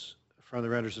Proust from the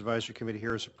Renters Advisory Committee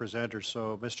here as a presenter.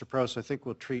 So Mr. Proust, I think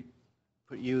we'll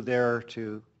put you there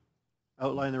to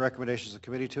outline the recommendations of the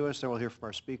committee to us. Then we'll hear from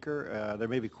our speaker. There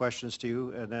may be questions to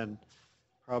you, and then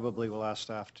probably we'll ask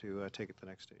staff to take it to the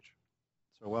next stage.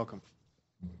 So welcome.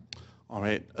 All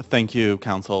right. Thank you,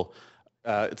 Council.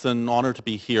 It's an honor to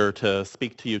be here to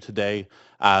speak to you today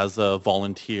as a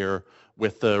volunteer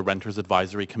with the Renters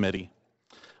Advisory Committee.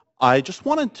 I just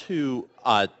wanted to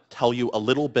tell you a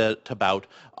little bit about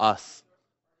us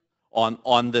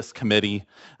on this committee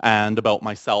and about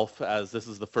myself, as this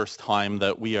is the first time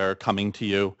that we are coming to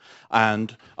you,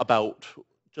 and about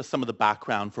just some of the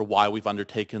background for why we've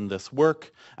undertaken this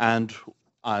work, and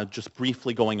just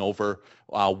briefly going over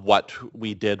what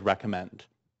we did recommend.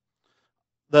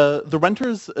 The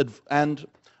renters, and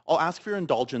I'll ask for your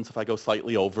indulgence if I go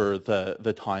slightly over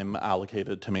the time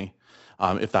allocated to me,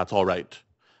 if that's all right.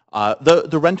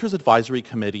 The Renters Advisory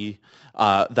Committee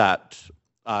that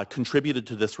contributed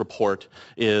to this report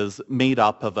is made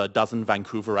up of a dozen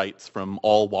Vancouverites from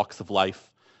all walks of life.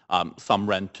 Some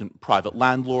rent in private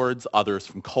landlords, others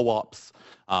from co-ops,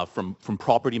 from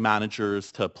property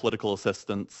managers to political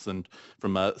assistants, and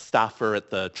from a staffer at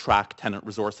the TRAC Tenant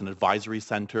Resource and Advisory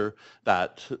Center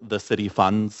that the city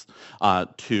funds,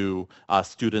 to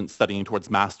students studying towards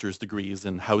master's degrees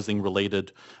in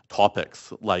housing-related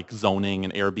topics like zoning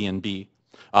and Airbnb.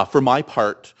 For my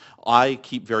part, I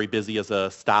keep very busy as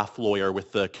a staff lawyer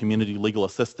with the Community Legal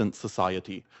Assistance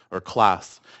Society, or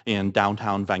CLAS, in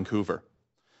downtown Vancouver.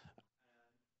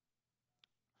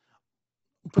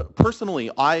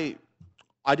 Personally, I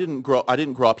didn't grow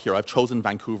up here. I've chosen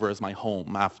Vancouver as my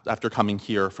home after coming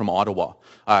here from Ottawa.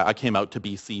 I came out to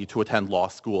BC to attend law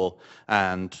school,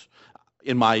 and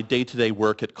in my day-to-day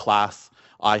work at CLAS,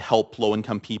 I help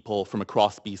low-income people from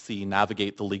across BC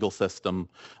navigate the legal system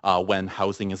when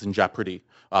housing is in jeopardy,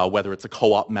 whether it's a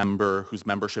co-op member whose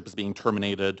membership is being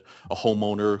terminated, a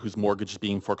homeowner whose mortgage is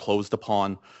being foreclosed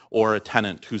upon, or a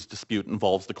tenant whose dispute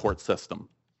involves the court system.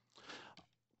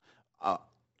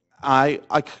 I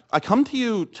come to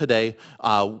you today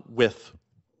with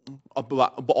a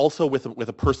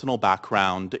personal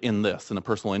background in this and a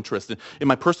personal interest. In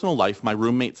my personal life, my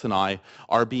roommates and I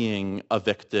are being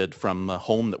evicted from the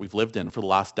home that we've lived in for the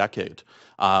last decade.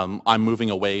 I'm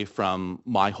moving away from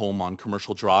my home on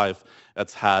Commercial Drive.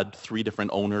 It's had 3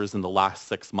 different owners in the last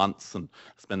 6 months, and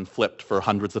it's been flipped for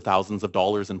hundreds of thousands of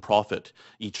dollars in profit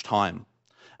each time.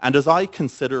 And as I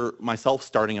consider myself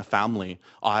starting a family,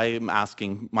 I'm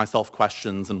asking myself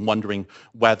questions and wondering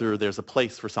whether there's a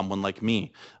place for someone like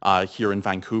me here in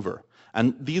Vancouver.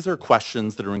 And these are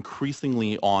questions that are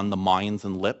increasingly on the minds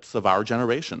and lips of our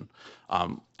generation.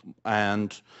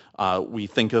 We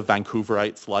think of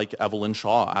Vancouverites like Evelyn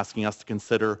Shaw asking us to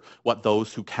consider what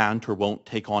those who can't or won't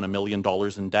take on $1 million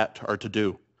in debt are to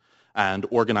do, and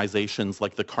organizations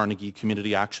like the Carnegie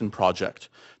Community Action Project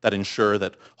that ensure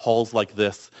that halls like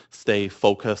this stay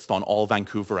focused on all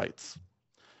Vancouverites.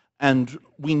 And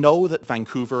we know that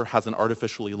Vancouver has an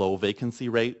artificially low vacancy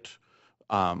rate.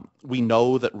 We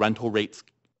know that rental rates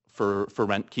for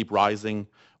rent keep rising.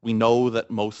 We know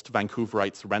that most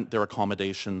Vancouverites rent their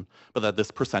accommodation, but that this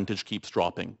percentage keeps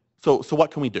dropping. So what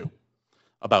can we do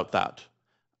about that?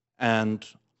 And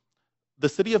the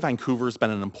City of Vancouver has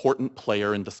been an important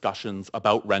player in discussions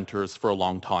about renters for a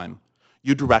long time.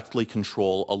 You directly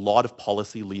control a lot of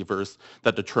policy levers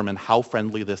that determine how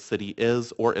friendly this city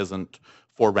is or isn't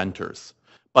for renters.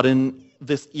 But in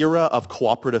this era of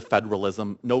cooperative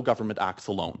federalism, no government acts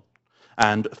alone.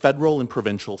 And federal and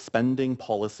provincial spending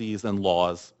policies and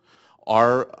laws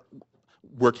are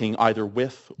working either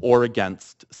with or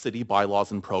against city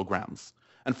bylaws and programs.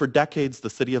 And for decades, the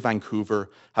City of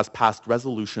Vancouver has passed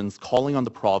resolutions calling on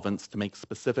the province to make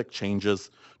specific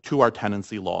changes to our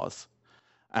tenancy laws.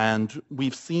 And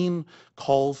we've seen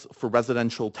calls for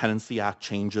Residential Tenancy Act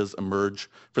changes emerge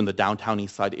from the Downtown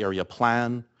Eastside Area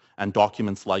Plan and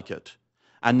documents like it.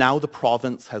 And now the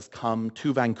province has come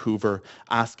to Vancouver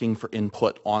asking for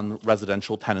input on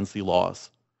residential tenancy laws.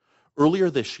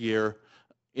 Earlier this year,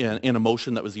 in a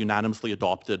motion that was unanimously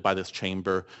adopted by this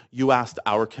chamber, you asked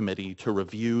our committee to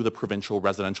review the provincial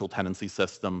residential tenancy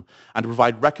system and to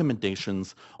provide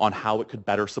recommendations on how it could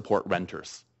better support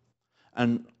renters.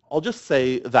 And I'll just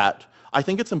say that I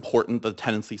think it's important that the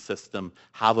tenancy system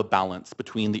have a balance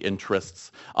between the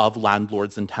interests of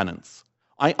landlords and tenants.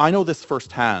 I know this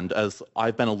firsthand, as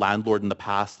I've been a landlord in the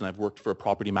past and I've worked for a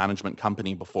property management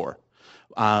company before.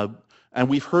 And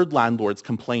we've heard landlords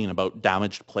complain about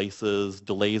damaged places,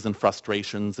 delays and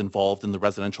frustrations involved in the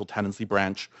residential tenancy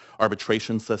branch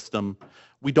arbitration system.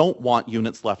 We don't want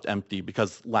units left empty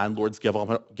because landlords give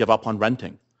up on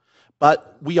renting.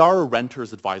 But we are a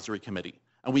renters advisory committee,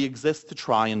 and we exist to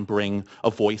try and bring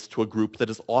a voice to a group that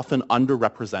is often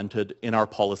underrepresented in our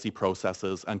policy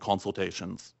processes and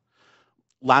consultations.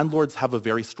 Landlords have a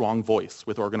very strong voice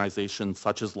with organizations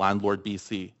such as Landlord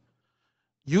BC.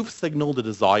 You've signaled a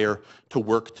desire to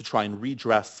work to try and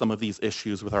redress some of these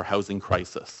issues with our housing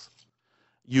crisis.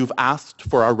 You've asked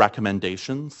for our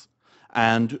recommendations,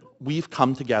 and we've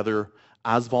come together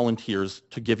as volunteers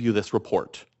to give you this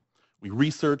report. We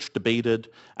researched, debated,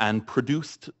 and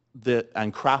produced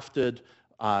and crafted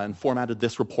and formatted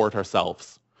this report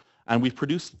ourselves. And we've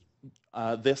produced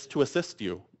this to assist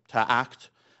you to act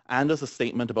and as a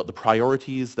statement about the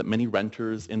priorities that many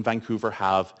renters in Vancouver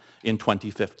have in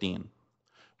 2015.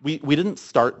 We didn't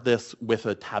start this with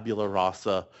a tabula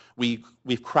rasa. We've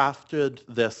crafted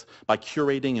this by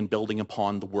curating and building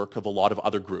upon the work of a lot of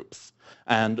other groups.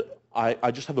 And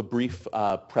I just have a brief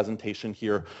presentation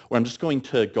here where I'm just going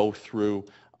to go through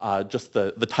just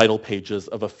the title pages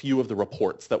of a few of the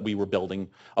reports that we were building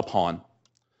upon.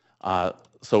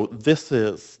 So this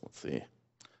is, let's see.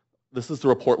 This is the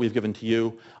report we've given to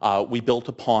you. We built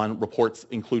upon reports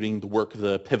including the work of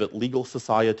the Pivot Legal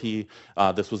Society.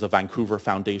 This was a Vancouver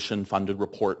Foundation funded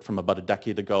report from about a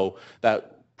decade ago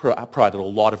that provided a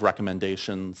lot of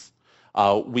recommendations.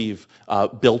 We've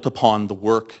built upon the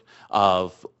work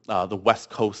of the West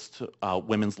Coast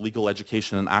Women's Legal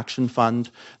Education and Action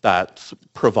Fund that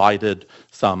provided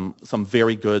some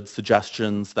very good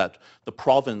suggestions that the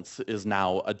province is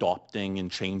now adopting in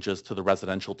changes to the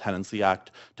Residential Tenancy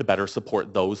Act to better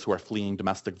support those who are fleeing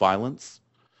domestic violence.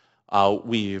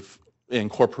 We've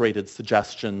incorporated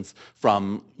suggestions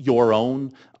from your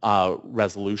own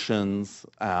resolutions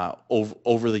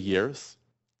over the years.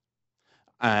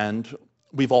 And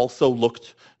we've also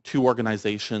looked to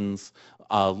organizations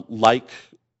like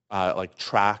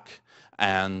TRAC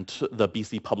and the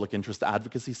BC Public Interest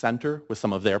Advocacy Centre with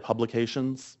some of their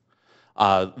publications.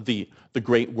 The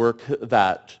great work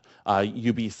that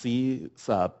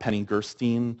UBC's Penny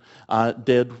Gerstein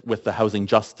did with the Housing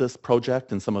Justice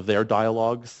Project and some of their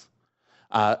dialogues.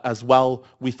 As well,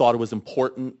 we thought it was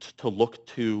important to look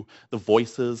to the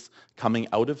voices coming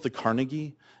out of the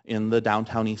Carnegie in the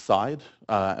downtown east side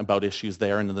about issues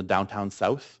there and in the downtown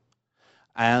south.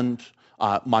 And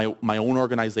my own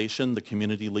organization, the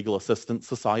Community Legal Assistance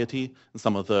Society, and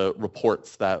some of the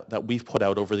reports that we've put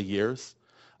out over the years.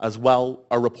 As well,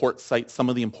 our report cites some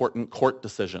of the important court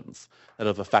decisions that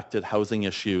have affected housing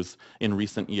issues in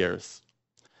recent years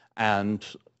and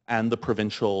the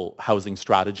provincial housing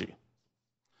strategy.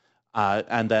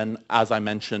 And then, as I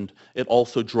mentioned, it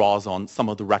also draws on some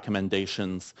of the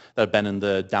recommendations that have been in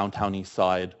the downtown east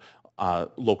side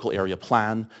local area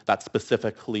plan that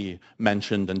specifically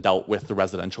mentioned and dealt with the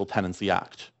Residential Tenancy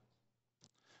Act.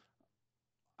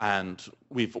 And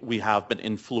we have been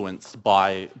influenced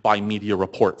by media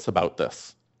reports about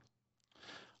this.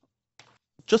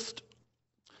 Just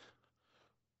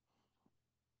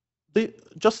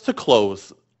to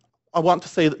close, I want to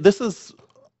say that this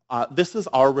is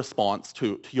our response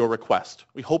to your request.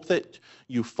 We hope that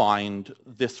you find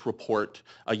this report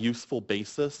a useful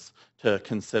basis to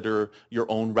consider your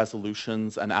own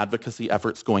resolutions and advocacy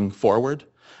efforts going forward.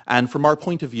 And from our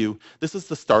point of view, this is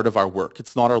the start of our work.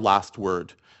 It's not our last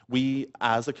word. We,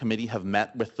 as a committee, have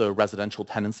met with the residential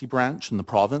tenancy branch in the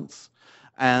province,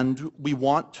 and we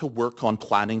want to work on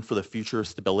planning for the future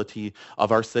stability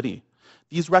of our city.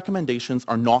 These recommendations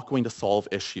are not going to solve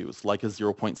issues like a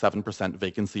 0.7%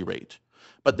 vacancy rate,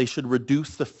 but they should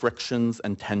reduce the frictions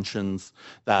and tensions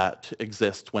that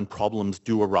exist when problems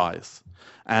do arise.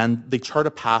 And they chart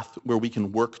a path where we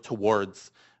can work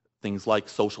towards things like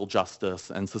social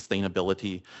justice and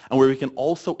sustainability, and where we can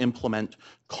also implement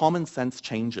common sense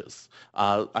changes.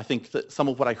 I think that some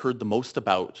of what I heard the most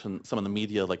about in some of the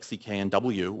media like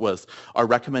CKNW was our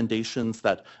recommendations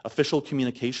that official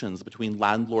communications between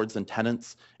landlords and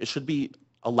tenants, it should be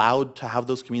allowed to have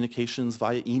those communications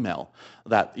via email,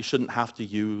 that you shouldn't have to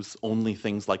use only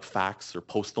things like fax or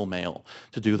postal mail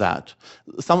to do that.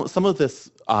 Some of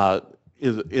this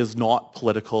is not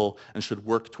political and should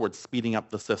work towards speeding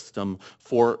up the system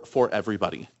for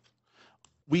everybody.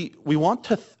 We want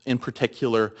to, in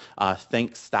particular,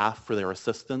 thank staff for their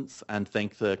assistance and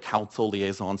thank the council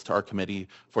liaisons to our committee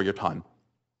for your time.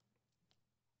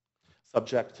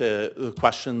 Subject to the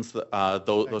questions,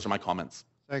 those are my comments.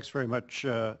 Thanks very much,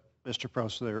 Mr.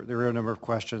 Proust. There are a number of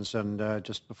questions, and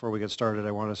just before we get started,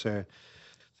 I want to say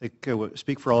think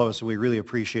speak for all of us, we really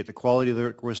appreciate the quality of the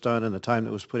work was done and the time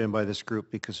that was put in by this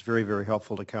group, because it's very, very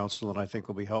helpful to council, and I think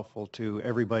will be helpful to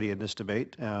everybody in this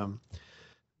debate.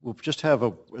 We'll just have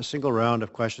a single round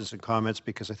of questions and comments,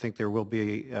 because I think there will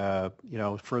be,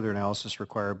 further analysis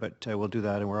required, but we'll do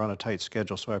that, and we're on a tight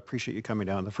schedule, so I appreciate you coming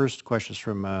down. The first question is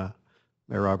from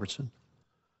Mayor Robertson.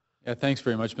 Yeah, thanks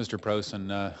very much, Mr. Prowse,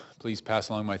 and please pass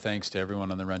along my thanks to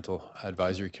everyone on the Rental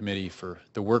Advisory Committee for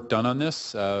the work done on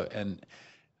this, and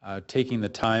taking the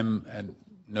time and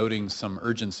noting some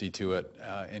urgency to it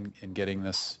in getting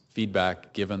this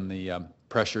feedback, given the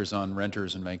pressures on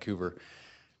renters in Vancouver,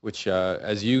 which,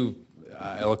 as you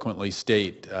eloquently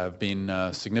state, have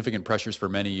been significant pressures for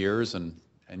many years, and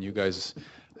you guys,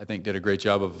 I think, did a great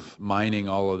job of mining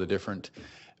all of the different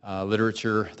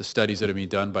literature, the studies that have been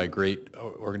done by great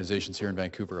organizations here in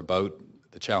Vancouver about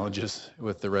the challenges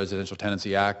with the Residential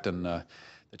Tenancy Act and the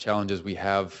challenges we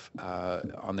have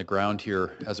on the ground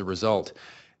here as a result.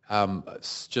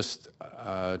 Just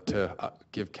to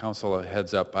give council a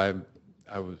heads up,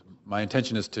 my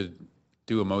intention is to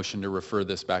do a motion to refer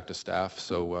this back to staff,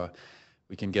 so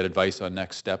we can get advice on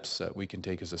next steps that we can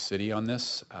take as a city on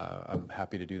this. I'm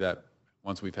happy to do that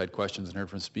once we've had questions and heard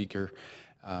from the speaker.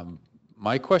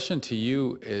 My question to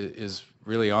you is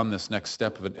really on this next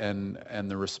step of it, and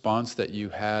the response that you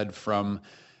had from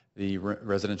the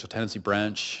residential tenancy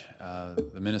branch,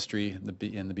 the ministry, and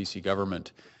the BC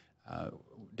government.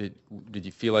 Did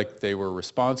you feel like they were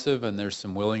responsive, and there's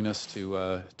some willingness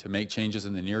to make changes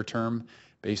in the near term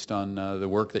based on the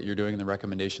work that you're doing and the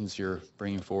recommendations you're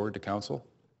bringing forward to council?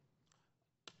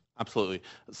 Absolutely.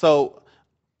 So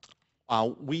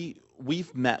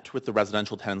we've met with the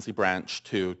residential tenancy branch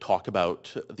to talk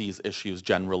about these issues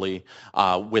generally.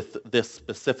 With this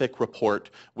specific report,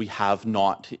 we have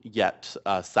not yet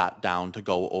sat down to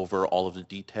go over all of the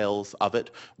details of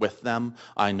it with them.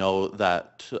 I know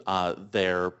that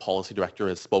their policy director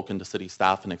has spoken to city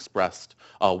staff and expressed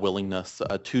a willingness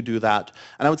to do that.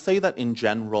 And I would say that in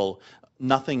general,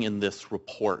 nothing in this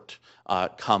report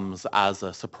comes as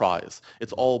a surprise.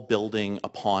 It's all building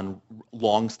upon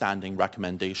long-standing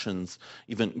recommendations,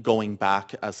 even going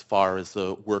back as far as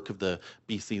the work of the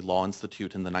BC Law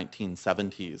Institute in the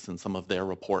 1970s and some of their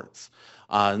reports.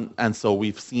 And so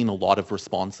we've seen a lot of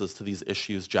responses to these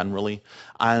issues generally.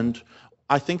 And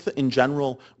I think that in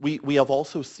general, we have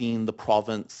also seen the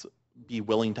province be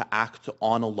willing to act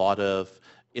on a lot of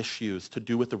issues to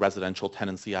do with the Residential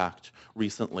Tenancy Act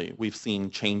recently. We've seen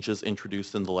changes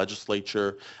introduced in the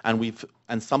legislature,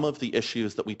 and some of the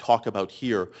issues that we talk about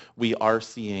here, we are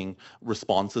seeing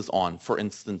responses on. For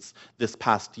instance, this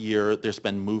past year, there's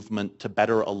been movement to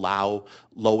better allow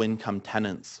low-income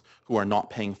tenants who are not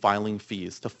paying filing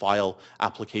fees to file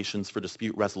applications for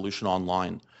dispute resolution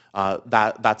online.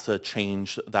 That's a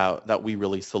change that we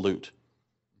really salute.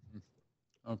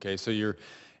 Okay, so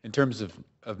in terms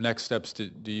of next steps,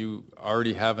 do you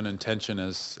already have an intention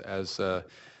as a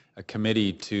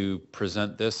committee to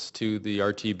present this to the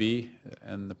RTB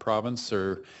and the province,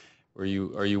 or are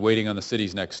you waiting on the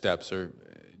city's next steps, or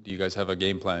do you guys have a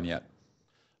game plan yet?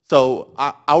 So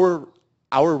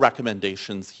our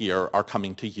recommendations here are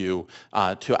coming to you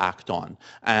to act on,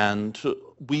 and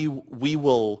we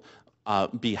will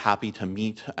be happy to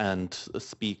meet and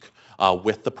speak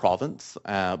with the province,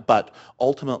 but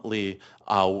ultimately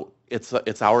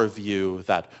it's our view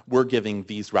that we're giving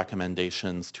these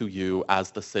recommendations to you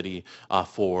as the city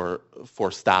for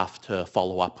staff to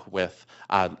follow up with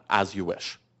as you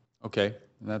wish. Okay,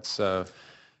 that's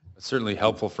certainly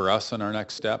helpful for us in our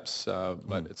next steps,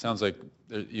 but it sounds like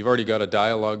you've already got a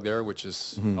dialogue there, which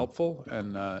is helpful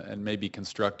and maybe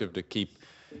constructive to keep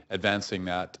advancing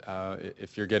that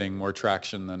if you're getting more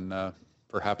traction than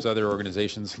perhaps other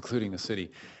organizations, including the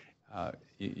city.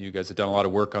 You guys have done a lot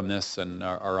of work on this and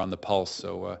are on the pulse,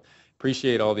 so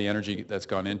appreciate all the energy that's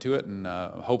gone into it, and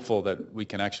hopeful that we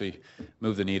can actually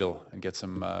move the needle and get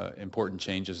some important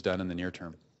changes done in the near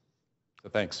term. So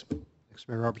thanks. Thanks,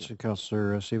 Mayor Robertson.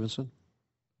 Councillor Stevenson.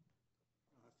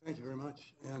 Thank you very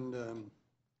much. And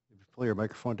pull your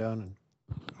microphone down and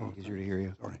make it easier to hear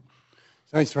you. Sorry.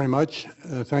 Thanks very much.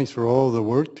 Thanks for all the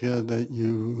work that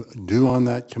you do on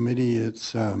that committee.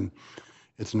 It's an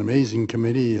amazing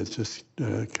committee. It's just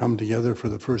come together for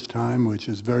the first time, which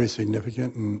is very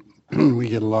significant, and we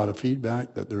get a lot of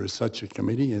feedback that there is such a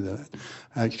committee that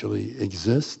actually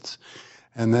exists.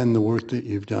 And then the work that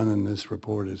you've done in this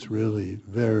report is really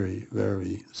very,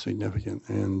 very significant.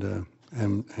 And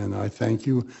I thank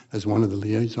you as one of the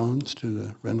liaisons to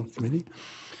the rental committee.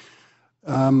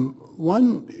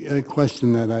 One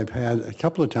question that I've had a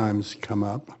couple of times come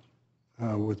up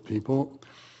with people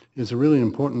is a really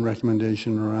important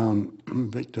recommendation around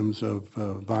victims of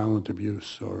violent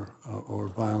abuse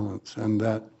or violence, and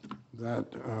that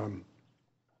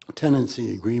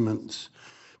tenancy agreements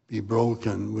be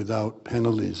broken without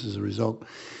penalties as a result.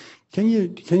 Can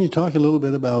you talk a little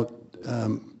bit about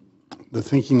the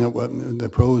thinking of what the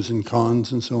pros and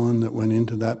cons and so on that went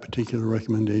into that particular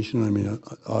recommendation? I mean,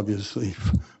 obviously,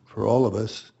 for all of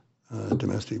us,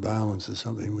 domestic violence is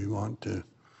something we want to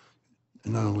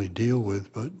not only deal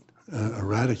with but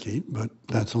eradicate, but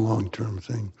that's a long-term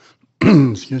thing.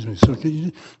 Excuse me. So could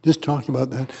you just talk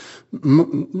about that?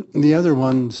 The other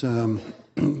ones,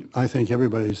 I think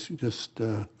everybody's just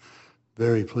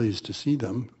very pleased to see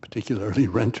them, particularly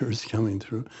renters coming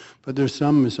through. But there's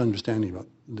some misunderstanding about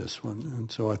this one, and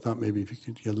so I thought maybe if you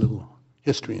could get a little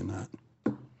history in that.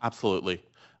 Absolutely.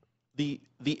 The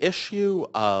issue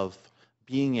of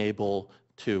being able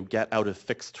to get out of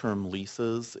fixed-term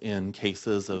leases in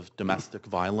cases of domestic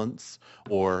violence,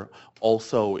 or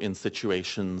also in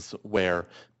situations where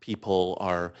people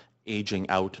are aging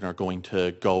out and are going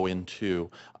to go into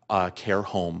a care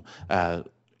home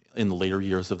in the later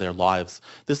years of their lives.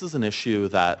 This is an issue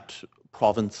that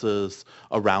provinces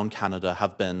around Canada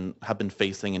have been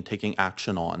facing and taking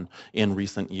action on in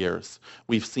recent years.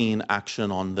 We've seen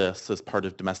action on this as part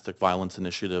of domestic violence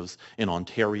initiatives in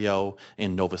Ontario,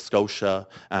 in Nova Scotia,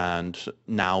 and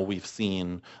now we've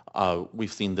seen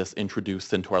this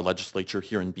introduced into our legislature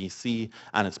here in BC,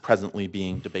 and it's presently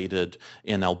being debated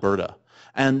in Alberta.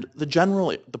 And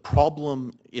the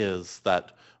problem is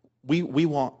that we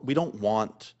don't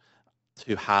want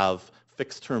to have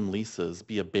fixed-term leases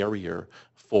be a barrier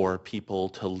for people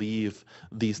to leave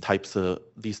these types of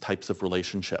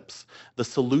relationships. The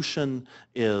solution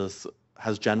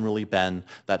has generally been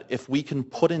that if we can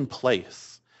put in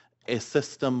place a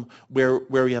system where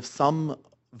we have some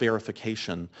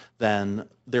verification, then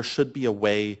there should be a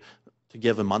way to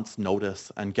give a month's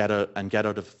notice and get out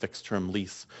of a fixed-term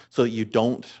lease, so that you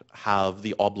don't have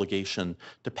the obligation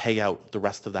to pay out the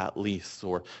rest of that lease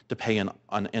or to pay an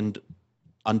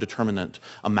undeterminate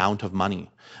amount of money.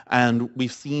 And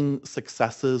we've seen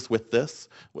successes with this.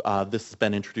 This has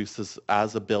been introduced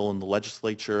as a bill in the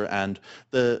legislature, and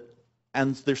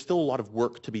there's still a lot of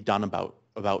work to be done about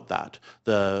that.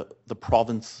 The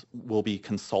province will be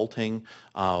consulting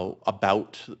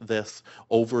about this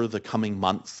over the coming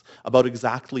months, about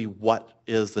exactly what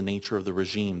is the nature of the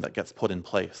regime that gets put in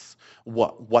place,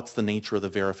 what's the nature of the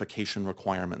verification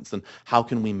requirements, and how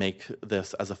can we make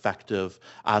this as effective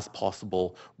as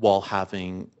possible while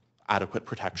having adequate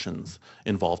protections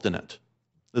involved in it.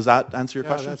 Does that answer your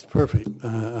question? That's perfect.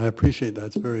 I appreciate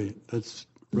that. That's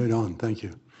right on. Thank you.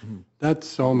 Mm-hmm.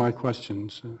 That's all my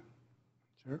questions. Chair?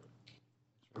 Thank you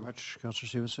very much, Councillor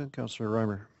Stevenson. Councillor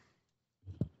Reimer.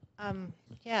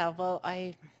 Yeah, well,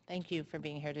 I thank you for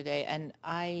being here today. And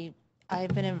I've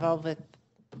been involved with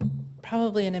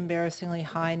probably an embarrassingly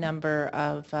high number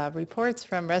of reports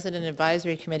from resident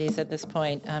advisory committees at this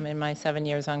point in my 7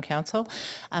 years on council.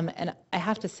 And I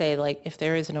have to say, like, if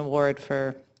there is an award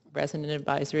for resident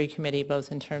advisory committee,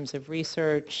 both in terms of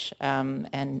research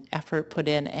and effort put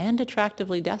in and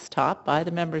attractively desktop by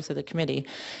the members of the committee,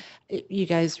 you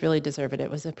guys really deserve it. It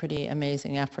was a pretty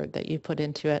amazing effort that you put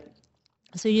into it.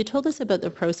 So you told us about the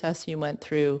process you went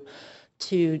through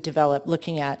to develop,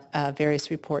 looking at various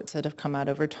reports that have come out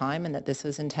over time, and that this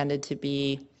was intended to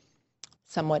be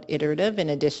somewhat iterative, in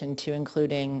addition to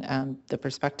including the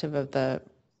perspective of the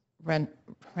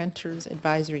Renters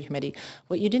Advisory Committee.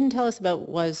 What you didn't tell us about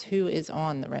was who is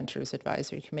on the Renters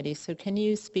Advisory Committee. So can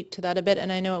you speak to that a bit?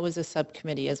 And I know it was a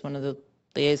subcommittee, as one of the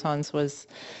liaisons was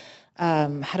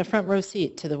had a front row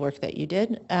seat to the work that you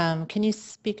did. Can you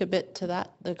speak a bit to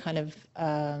that, the kind of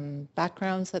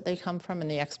backgrounds that they come from and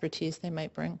the expertise they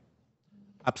might bring?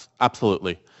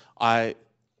 Absolutely. I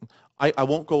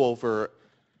won't go over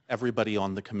everybody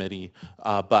on the committee,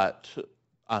 but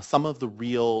some of the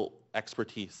real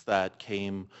expertise that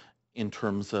came in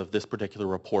terms of this particular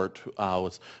report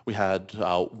was we had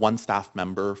one staff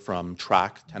member from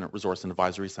TRAC, Tenant Resource and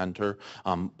Advisory Center,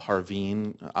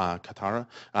 Parveen Katara.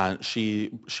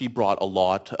 She brought a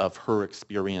lot of her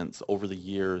experience over the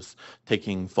years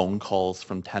taking phone calls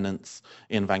from tenants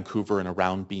in Vancouver and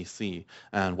around BC,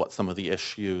 and what some of the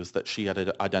issues that she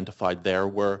had identified there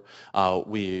were.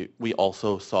 We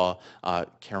also saw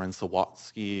Karen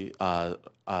Sawatsky,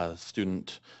 a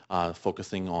student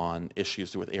focusing on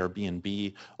issues with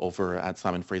Airbnb over at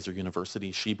Simon Fraser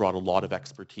University. She brought a lot of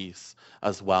expertise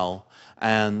as well.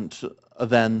 And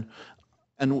then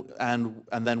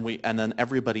then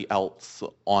everybody else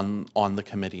on the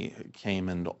committee came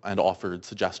and offered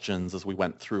suggestions as we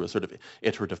went through a sort of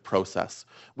iterative process.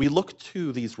 We looked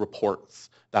to these reports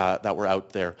that were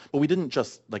out there, but we didn't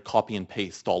just like copy and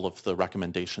paste all of the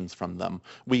recommendations from them.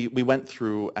 We went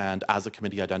through and as a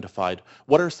committee identified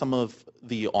what are some of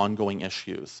the ongoing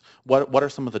issues, what are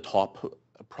some of the top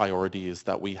priorities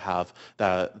that we have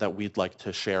that we'd like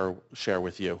to share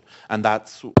with you. And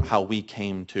that's how we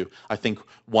came to, I think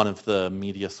one of the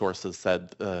media sources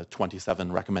said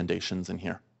 27 recommendations in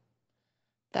here.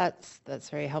 That's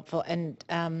very helpful.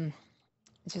 And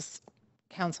just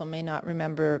council may not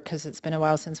remember because it's been a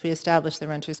while since we established the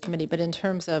Renters Committee, but in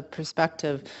terms of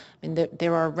perspective, I mean,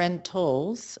 there are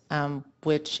rentals,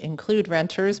 which include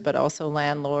renters, but also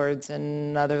landlords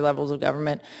and other levels of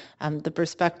government. The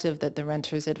perspective that the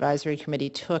Renters Advisory Committee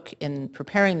took in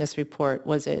preparing this report,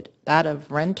 was it that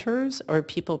of renters or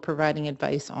people providing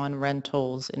advice on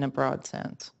rentals in a broad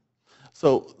sense?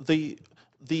 So the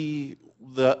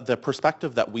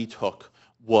perspective that we took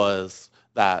was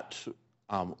that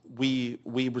we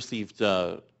received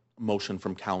a motion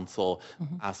from council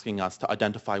asking us to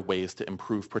identify ways to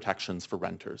improve protections for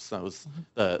renters. That was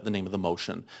the name of the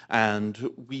motion. And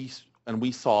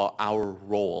we saw our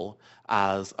role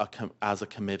as a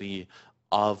committee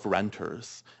of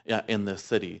renters in this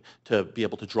city to be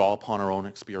able to draw upon our own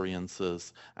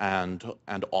experiences and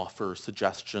offer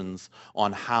suggestions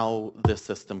on how this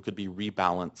system could be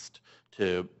rebalanced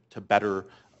to better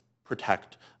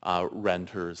protect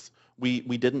renters. We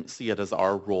didn't see it as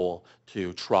our role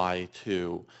to try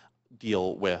to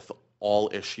deal with all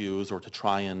issues or to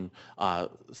try and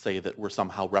say that we're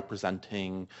somehow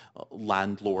representing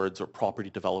landlords or property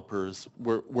developers.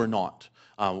 We're not.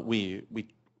 We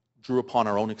drew upon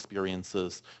our own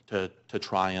experiences to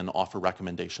try and offer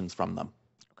recommendations from them.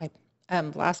 Okay.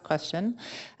 Last question.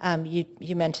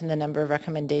 You mentioned the number of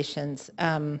recommendations.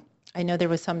 I know there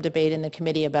was some debate in the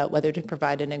committee about whether to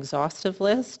provide an exhaustive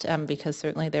list, because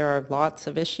certainly there are lots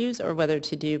of issues, or whether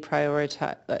to do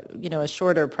a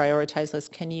shorter prioritized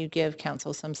list. Can you give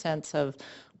council some sense of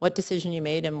what decision you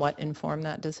made and what informed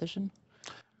that decision?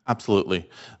 Absolutely.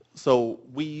 So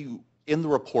in the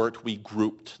report, we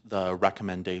grouped the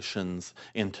recommendations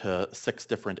into 6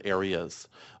 different areas,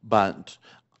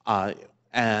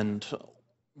 and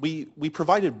we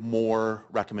provided more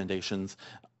recommendations.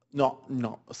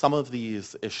 No, some of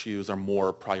these issues are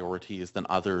more priorities than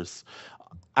others.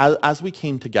 As we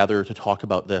came together to talk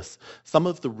about this, some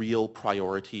of the real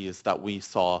priorities that we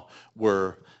saw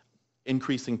were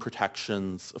increasing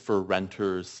protections for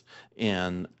renters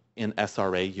in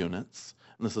SRA units.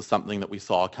 And this is something that we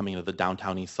saw coming into the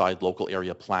Downtown East Side local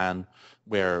area plan,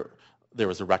 where there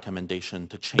was a recommendation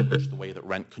to change the way that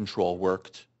rent control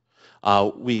worked.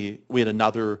 We had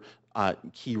another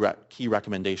key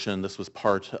recommendation, this was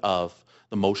part of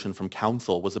the motion from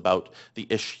council, was about the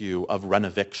issue of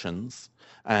renovictions.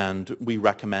 And we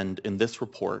recommend in this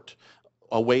report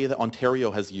a way that Ontario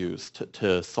has used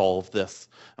to solve this.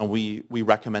 And we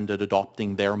recommended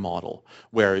adopting their model,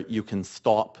 where you can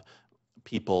stop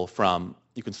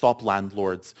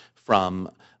landlords from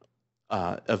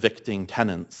evicting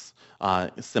tenants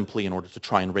simply in order to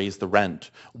try and raise the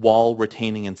rent, while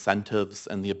retaining incentives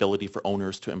and the ability for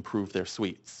owners to improve their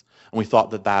suites. And we thought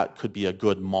that that could be a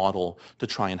good model to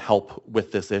try and help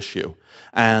with this issue.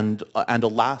 And a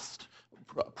last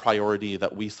priority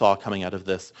that we saw coming out of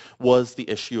this was the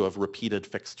issue of repeated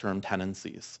fixed-term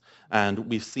tenancies. And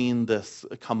we've seen this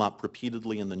come up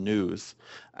repeatedly in the news.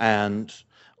 And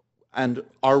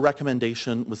our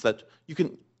recommendation was that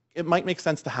it might make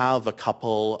sense to have a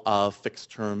couple of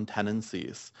fixed-term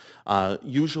tenancies.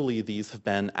 Usually these have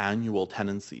been annual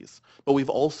tenancies, but we've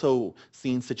also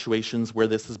seen situations where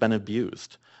this has been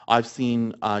abused. I've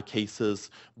seen cases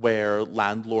where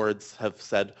landlords have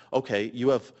said, okay, you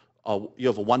have a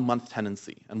 1-month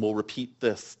tenancy, and we'll repeat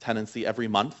this tenancy every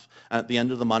month. And at the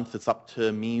end of the month, it's up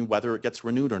to me whether it gets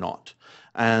renewed or not.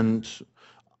 And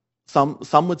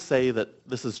some would say that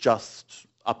this is just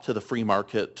up to the free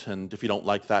market, and if you don't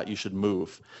like that, you should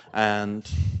move. And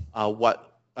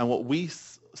what we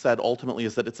said ultimately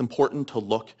is that it's important to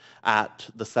look at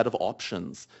the set of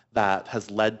options that has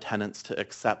led tenants to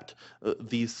accept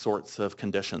these sorts of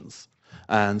conditions.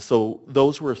 And so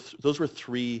those were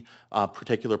 3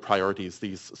 particular priorities: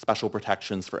 these special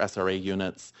protections for SRA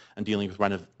units and dealing with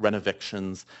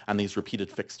renovictions, and these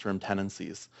repeated fixed-term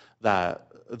tenancies that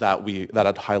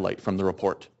I'd highlight from the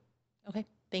report. Okay,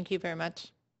 thank you very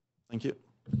much. Thank you.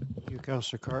 Thank you,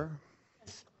 Councillor Carr.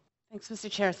 Thanks,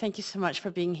 Mr. Chair. Thank you so much for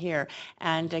being here.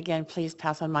 And again, please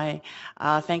pass on my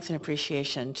thanks and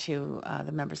appreciation to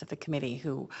the members of the committee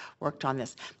who worked on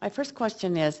this. My first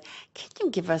question is, can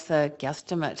you give us a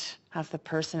guesstimate of the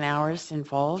person hours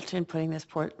involved in putting this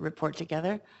report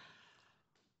together?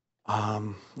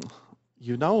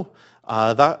 You know,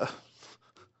 that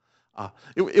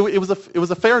it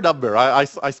was a fair number. I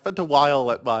spent a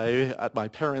while at my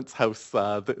parents' house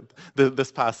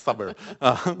this past summer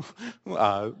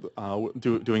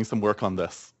doing some work on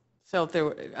this. So if there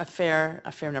were a fair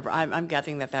number, I'm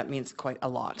gathering that means quite a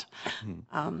lot.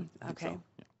 Okay.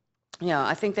 Yeah,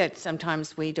 I think that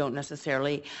sometimes we don't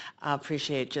necessarily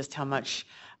appreciate just how much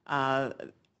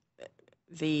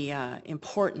the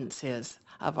importance is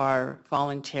of our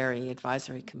voluntary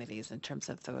advisory committees in terms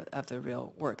of the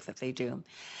real work that they do.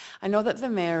 I know that the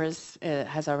mayor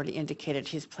has already indicated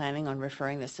he's planning on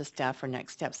referring this to staff for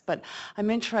next steps, but I'm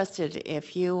interested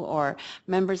if you or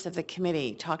members of the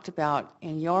committee talked about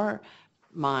in your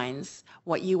minds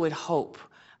what you would hope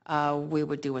we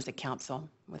would do as a council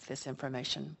with this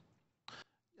information.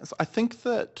 Yes, I think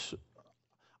that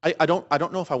I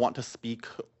don't know if I want to speak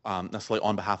necessarily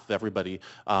on behalf of everybody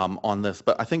on this,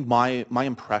 but I think my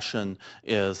impression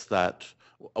is that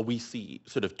we see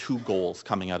sort of two goals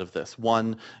coming out of this.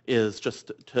 One is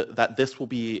just that this will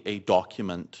be a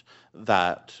document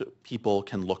that people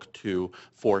can look to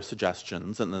for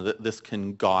suggestions, and that this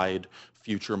can guide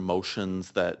future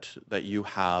motions that you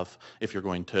have if you're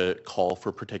going to call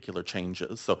for particular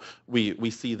changes. So we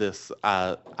see this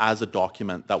as a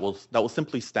document that will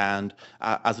simply stand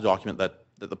as a document that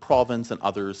the province and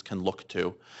others can look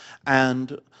to,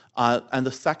 and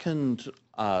the second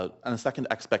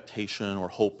expectation or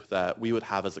hope that we would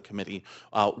have as a committee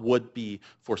would be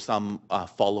for some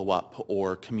follow-up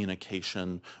or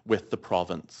communication with the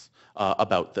province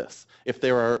about this. If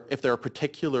there are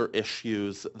particular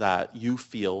issues that you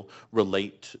feel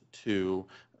relate to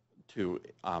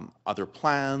other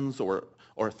plans or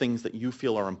things that you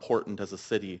feel are important as a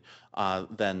city,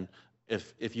 then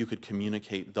if you could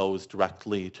communicate those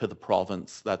directly to the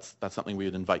province, that's something we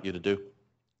would invite you to do.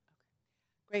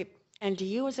 Great. And do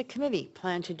you as a committee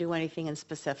plan to do anything in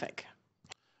specific?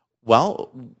 Well,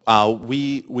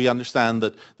 we understand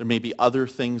that there may be other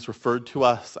things referred to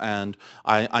us, and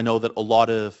I know that a lot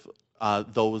of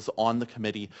those on the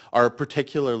committee are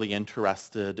particularly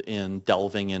interested in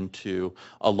delving into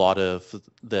a lot of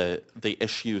the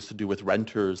issues to do with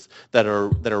renters that are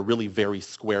really very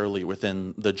squarely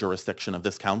within the jurisdiction of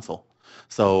this council.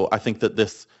 So I think that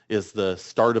this is the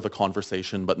start of a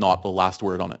conversation, but not the last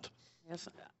word on it. Yes.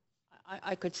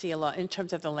 I could see a lot in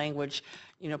terms of the language,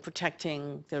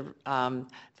 protecting the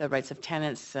rights of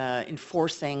tenants,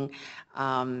 enforcing,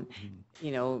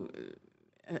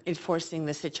 enforcing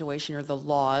the situation or the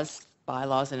laws,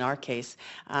 bylaws in our case,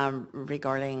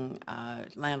 regarding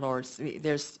landlords.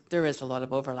 There is a lot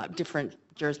of overlap, different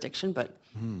jurisdiction, but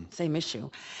same issue.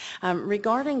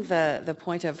 Regarding the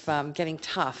point of getting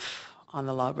tough on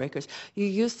the lawbreakers, you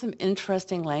used some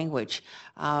interesting language,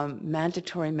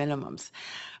 mandatory minimums.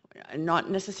 Not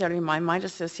necessarily in my mind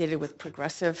associated with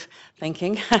progressive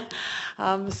thinking.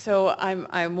 So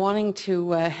I'm wanting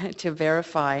to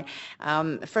verify.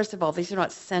 First of all, these are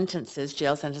not sentences,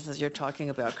 jail sentences you're talking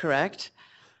about, correct?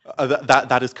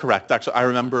 That is correct. Actually, I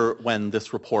remember when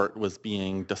this report was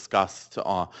being discussed,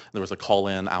 there was a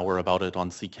call-in hour about it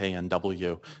on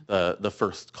CKNW. The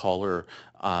first caller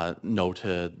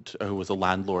noted, who was a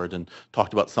landlord, and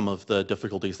talked about some of the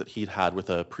difficulties that he'd had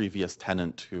with a previous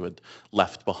tenant who had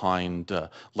left behind a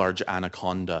large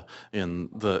anaconda in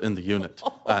the unit.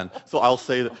 And so I'll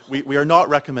say that we are not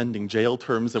recommending jail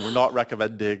terms, and we're not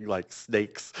recommending like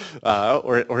snakes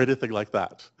or anything like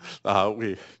that.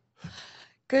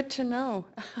 Good to know.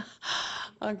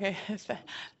 Okay, that's the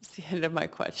end of my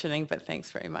questioning, but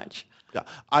thanks very much. Yeah,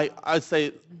 I'd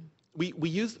say we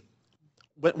use,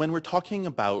 when we're talking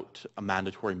about a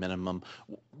mandatory minimum,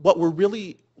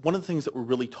 one of the things that we're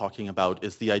really talking about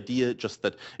is the idea just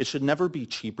that it should never be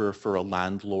cheaper for a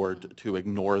landlord to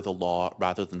ignore the law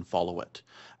rather than follow it.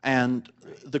 And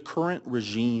the current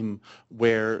regime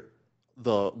where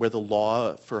the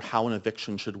law for how an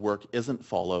eviction should work isn't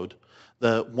followed,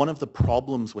 one of the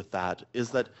problems with that is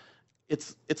that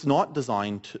it's not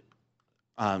designed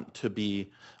to be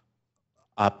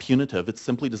punitive. It's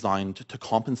simply designed to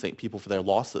compensate people for their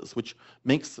losses, which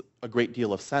makes a great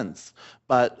deal of sense.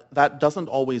 But that doesn't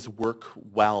always work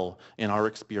well in our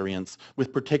experience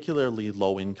with particularly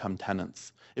low-income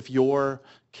tenants. If you're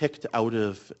kicked out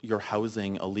of your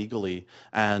housing illegally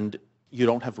and you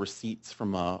don't have receipts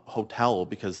from a hotel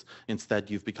because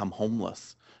instead you've become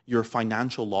homeless, your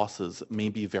financial losses may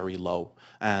be very low.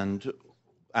 And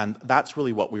And that's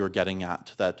really what we were getting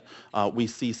at, that we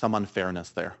see some unfairness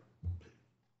there.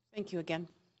 Thank you again.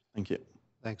 Thank you.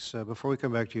 Thanks. Before we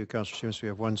come back to you, Councillor Stevens, we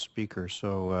have one speaker,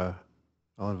 so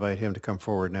I'll invite him to come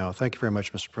forward now. Thank you very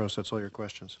much, Mr. Prost. That's all your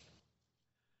questions.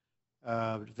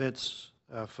 Vince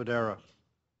Federa.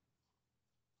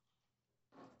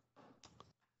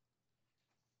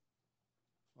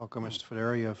 Welcome, Mr.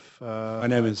 Federa. You have, My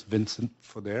name is Vincent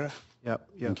Fodera. Yep.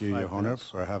 Thank you, Your Honor,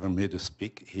 for having me to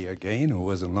speak here again. It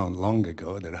wasn't long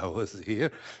ago that I was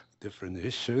here. Different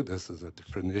issue. This is a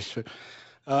different issue.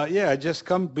 Yeah, I just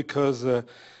come because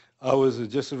I was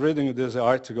just reading this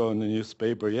article in the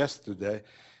newspaper yesterday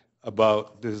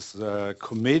about this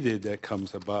committee that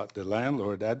comes about the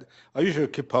landlord. I usually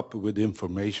keep up with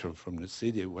information from the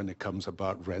city when it comes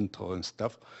about rental and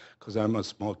stuff, because I'm a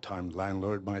small-time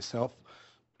landlord myself.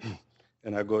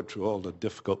 And I go through all the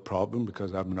difficult problem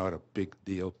because I'm not a big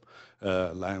deal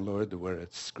landlord where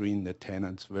it screen the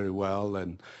tenants very well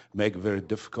and make it very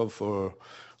difficult for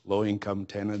low-income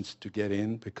tenants to get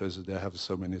in because they have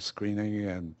so many screening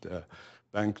and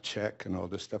bank check and all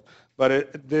this stuff.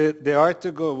 But the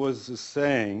article was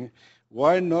saying,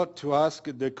 why not to ask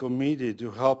the committee to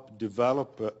help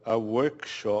develop a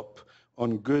workshop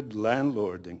on good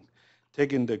landlording?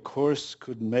 Taking the course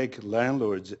could make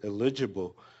landlords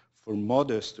eligible for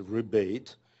modest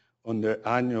rebate on their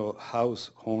annual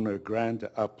house owner grant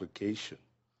application.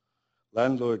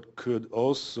 Landlord could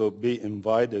also be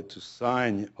invited to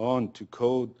sign on to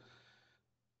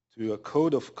a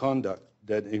code of conduct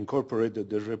that incorporated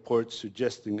the report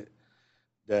suggesting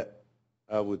that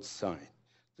I would sign.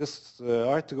 This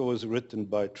article was written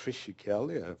by Tricia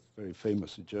Kelly, a very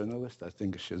famous journalist. I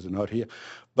think she's not here.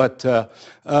 But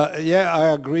yeah,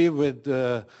 I agree with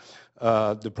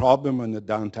the problem on the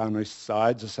downtown east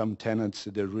side. Some tenants,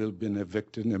 they've really been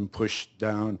evicted and pushed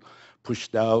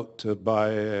out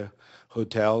by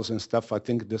hotels and stuff. I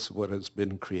think this is what it's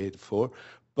been created for.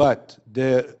 But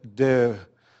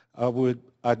I would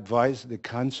advise the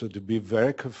council to be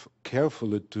very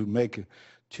careful to make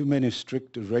too many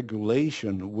strict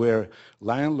regulations where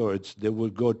landlords, they will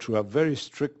go through a very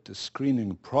strict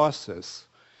screening process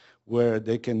where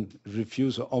they can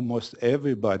refuse almost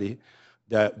everybody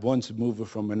that wants to move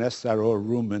from an SRO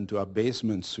room into a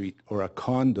basement suite or a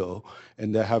condo,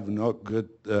 and they have no good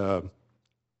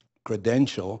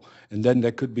credential, and then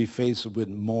they could be faced with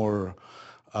more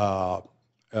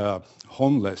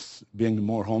homeless, being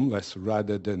more homeless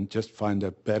rather than just find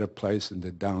a better place in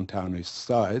the downtown east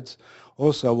sides.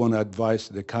 Also, I want to advise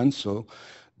the council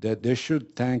that they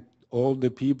should thank all the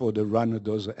people that run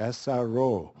those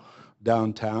SRO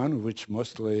downtown, which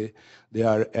mostly they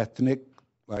are ethnic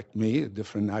like me,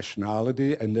 different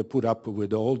nationality, and they put up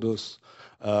with all those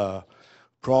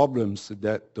problems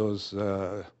that those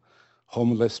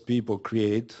homeless people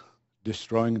create,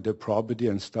 destroying their property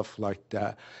and stuff like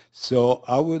that. So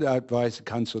I would advise the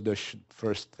council they should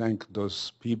first thank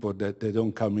those people that they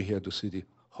don't come here to City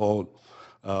Hall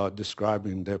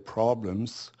describing their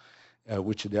problems,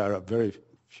 which there are very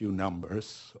few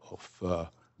numbers of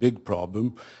big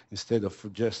problem, instead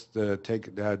of just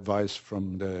take the advice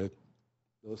from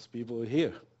those people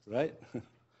here, right?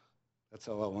 That's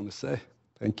all I want to say.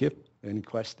 Thank you. Any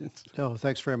questions? No,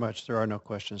 thanks very much. There are no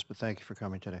questions, but thank you for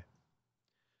coming today.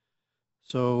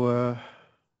 So,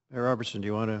 Mayor Robertson, do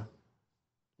you want to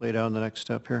lay down the next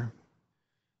step here?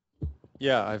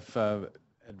 Yeah, I've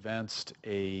advanced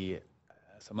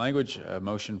some language, a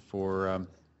motion for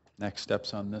next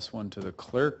steps on this one to the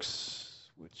clerks,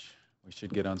 which we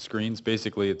should get on screens.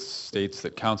 Basically, it states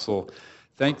that council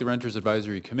thank the Renters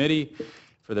Advisory Committee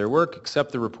for their work,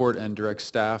 accept the report, and direct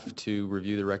staff to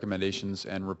review the recommendations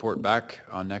and report back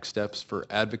on next steps for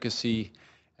advocacy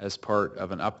as part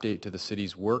of an update to the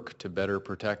city's work to better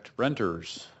protect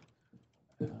renters.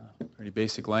 Pretty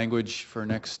basic language for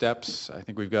next steps. I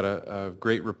think we've got a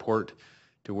great report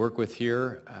to work with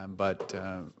here, but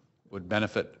would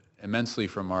benefit immensely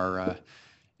from our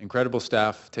incredible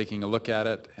staff taking a look at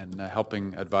it and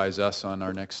helping advise us on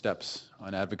our next steps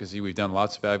on advocacy. We've done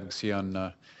lots of advocacy on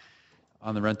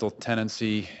the Rental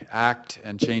Tenancy Act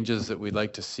and changes that we'd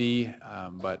like to see,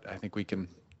 but I think we can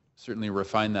certainly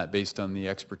refine that based on the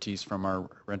expertise from our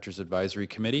Renters Advisory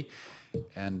Committee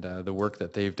and the work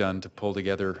that they've done to pull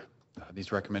together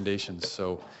these recommendations.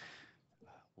 So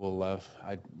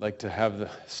I'd like to have the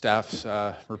staff's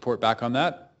report back on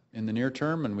that in the near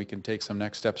term, and we can take some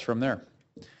next steps from there.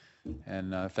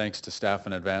 And thanks to staff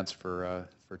in advance for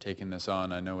taking this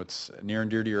on. I know it's near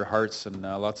and dear to your hearts, and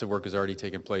lots of work has already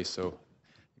taken place. So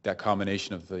that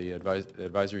combination of the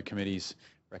advisory committee's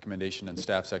recommendation and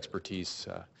staff's expertise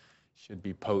should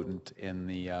be potent in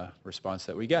the response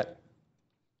that we get.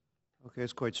 Okay,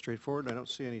 it's quite straightforward. I don't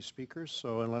see any speakers,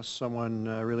 so unless someone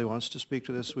really wants to speak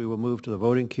to this, we will move to the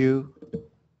voting queue.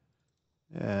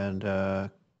 And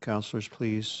councillors,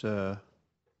 please show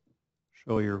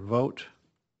your vote.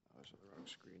 I was on the wrong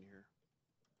screen here.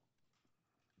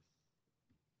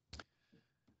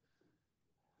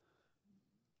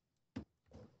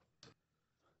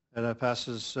 And that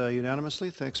passes unanimously.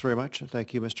 Thanks very much. And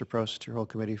thank you, Mr. Prost, your whole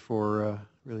committee for a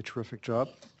really terrific job.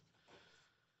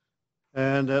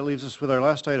 And that leaves us with our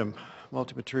last item,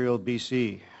 Multi-Material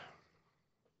BC.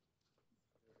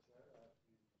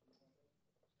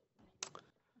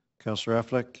 Councillor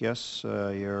Affleck, yes,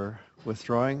 you're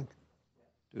withdrawing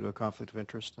due to a conflict of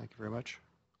interest. Thank you very much.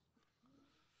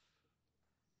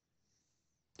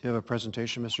 Do you have a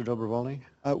presentation, Mr. Dobrovolny?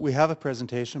 We have a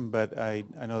presentation, but I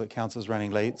know that council is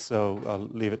running late, so I'll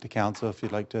leave it to council if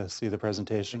you'd like to see the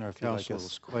presentation, or if you'd like Council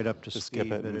us is quite up to skip speed, it.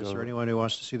 but And is go there anyone who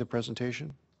wants to see the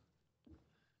presentation?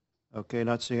 Okay,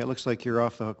 not seeing it. Looks like you're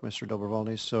off the hook, Mr.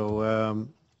 Dobrovolny. So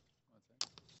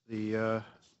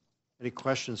any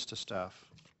questions to staff?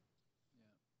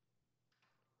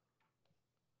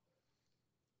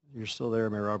 You're still there,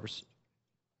 Mayor Roberts.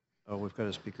 Oh, we've got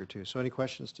a speaker too. So any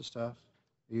questions to staff?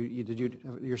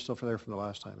 You're still there from the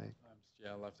last time, eh?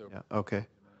 Yeah, left over. Yeah, okay.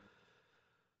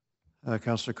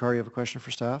 Councillor Carr, you have a question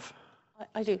for staff?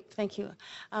 I do, thank you.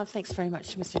 Thanks very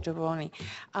much, Mr. Dobroni.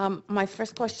 My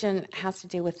first question has to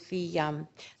do with the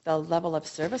level of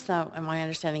service. Now, my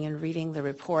understanding in reading the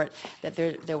report that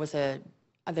there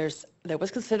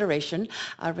was consideration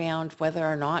around whether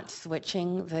or not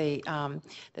switching the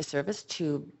service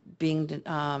to being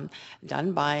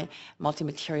done by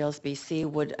Multi-Materials BC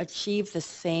would achieve the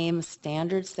same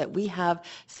standards that we have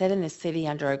set in the city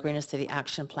under our Greener City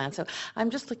Action Plan. So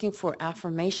I'm just looking for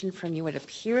affirmation from you. It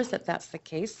appears that that's the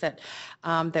case, that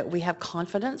we have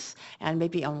confidence, and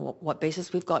maybe on what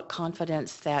basis we've got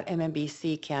confidence that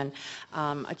MMBC can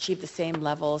achieve the same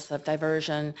levels of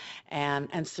diversion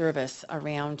and service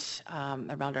around our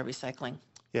recycling.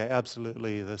 Yeah,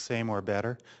 absolutely, the same or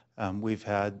better. We've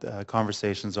had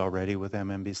conversations already with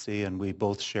MMBC, and we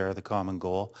both share the common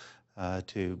goal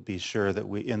to be sure that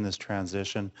we, in this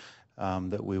transition,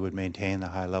 that we would maintain the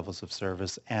high levels of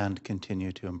service and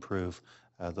continue to improve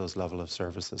those level of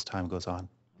service as time goes on.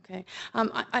 Okay.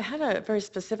 I had a very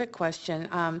specific question.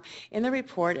 In the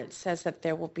report, it says that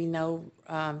there will be no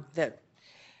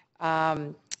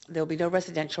there'll be no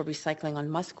residential recycling on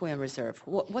Musqueam Reserve.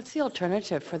 What's the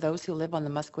alternative for those who live on the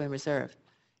Musqueam Reserve?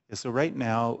 Yeah, so right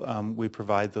now, we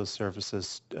provide those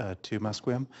services to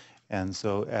Musqueam, and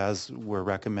so as we're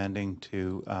recommending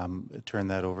to turn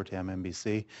that over to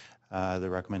MMBC, the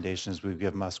recommendation is we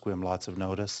give Musqueam lots of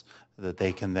notice that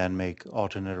they can then make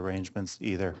alternate arrangements,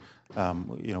 either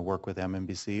work with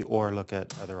MMBC or look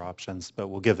at other options, but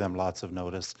we'll give them lots of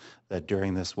notice that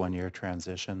during this one-year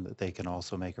transition that they can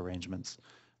also make arrangements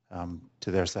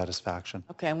to their satisfaction.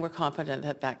 Okay, and we're confident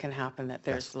that that can happen, that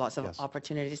there's lots of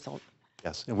opportunities.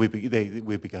 Yes, and we've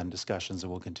begun discussions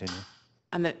and we'll continue.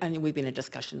 And we've been in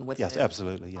discussion with Yes,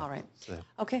 absolutely. Yeah. All right. So,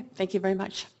 okay, thank you very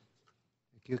much.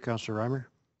 Thank you, Councillor Reimer.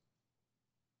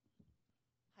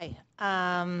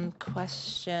 Hi.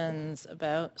 Questions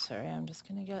about, sorry, I'm just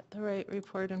going to get the right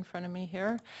report in front of me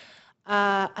here.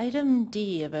 Item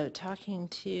D, about talking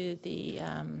to the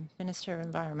Minister of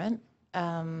Environment.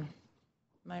 Am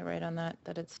I right on that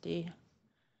it's D?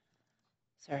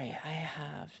 Sorry, I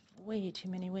have way too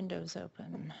many windows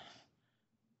open.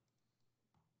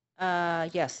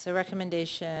 Yes, so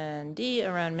recommendation D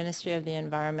around Ministry of the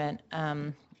Environment.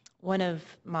 One of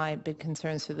my big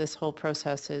concerns for this whole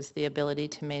process is the ability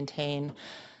to maintain,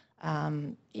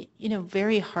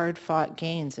 very hard-fought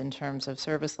gains in terms of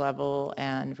service level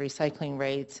and recycling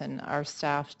rates, and our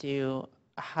staff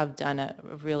have done a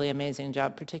really amazing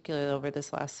job, particularly over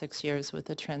this last 6 years with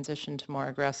the transition to more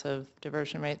aggressive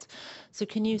diversion rates. So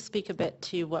can you speak a bit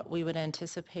to what we would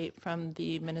anticipate from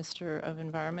the Minister of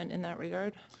Environment in that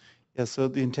regard? yeah, so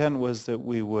the intent was that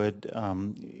we would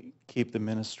keep the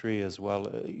ministry as well,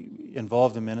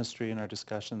 involve the ministry in our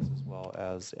discussions as well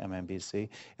as MMBC.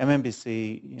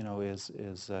 MMBC,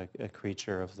 is a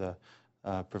creature of the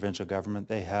provincial government.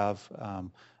 They have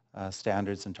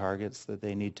standards and targets that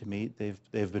they need to meet.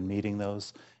 They've been meeting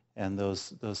those, and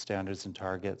those standards and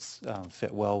targets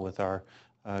fit well with our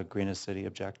Greener City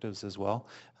objectives as well.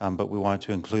 But we want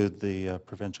to include the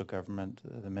provincial government,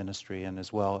 the ministry, and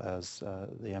as well as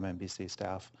the MMBC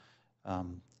staff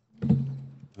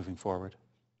moving forward.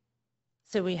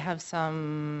 So we have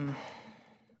some,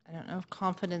 I don't know if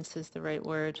confidence is the right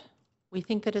word. We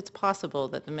think that it's possible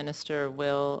that the minister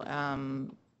will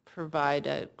provide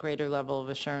a greater level of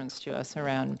assurance to us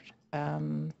around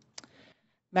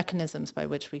mechanisms by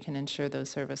which we can ensure those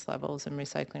service levels and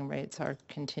recycling rates are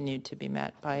continued to be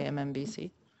met by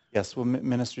MMBC? Yes, well,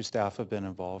 ministry staff have been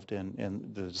involved in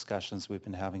the discussions we've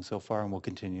been having so far, and we'll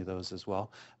continue those as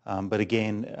well. But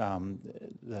again,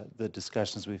 the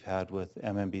discussions we've had with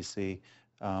MMBC,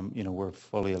 we're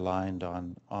fully aligned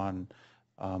on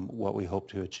what we hope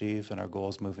to achieve and our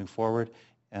goals moving forward,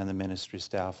 and the ministry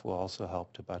staff will also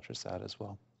help to buttress that as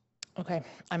well. Okay,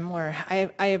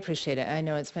 I appreciate it. I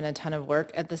know it's been a ton of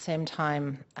work. At the same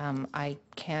time, I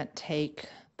can't take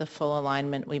the full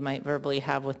alignment we might verbally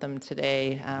have with them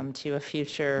today to a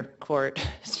future court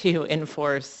to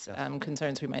enforce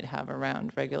concerns we might have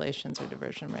around regulations or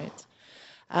diversion rates.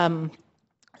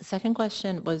 Second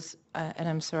question was, and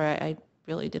I'm sorry, I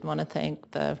really did want to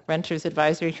thank the Renters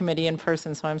Advisory Committee in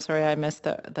person, so I'm sorry I missed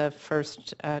the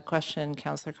first question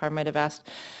Councillor Carr might have asked.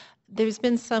 There's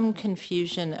been some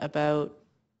confusion about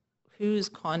who's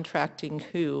contracting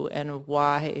who and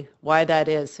why that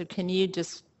is. So can you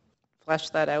just flesh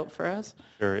that out for us?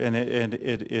 Sure, and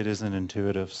it isn't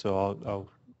intuitive, so I'll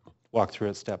walk through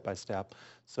it step by step.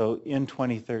 So in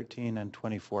 2013 and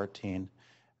 2014,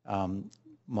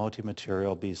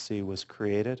 Multi-Material BC was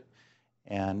created,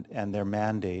 and their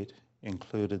mandate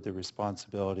included the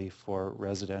responsibility for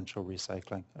residential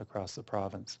recycling across the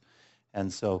province.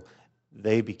 And so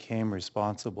they became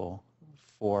responsible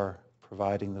for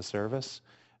providing the service.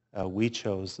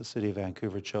 The City of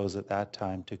Vancouver chose at that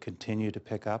time to continue to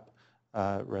pick up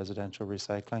residential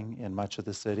recycling in much of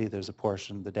the city. There's a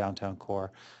portion, the downtown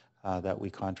core, that we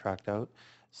contract out.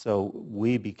 So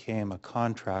we became a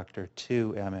contractor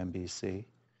to MMBC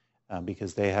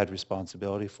because they had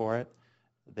responsibility for it.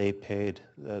 They paid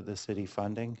the city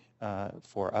funding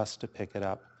for us to pick it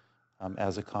up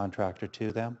as a contractor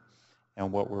to them. And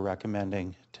what we're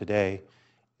recommending today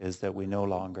is that we no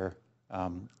longer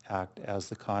act as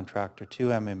the contractor to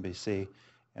MMBC,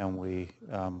 and we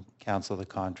cancel the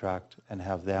contract and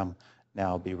have them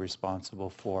now be responsible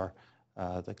for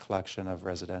the collection of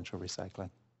residential recycling.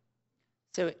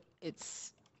 So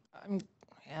it's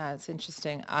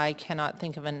interesting. I cannot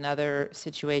think of another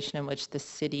situation in which the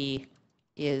city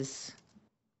is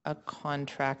a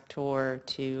contractor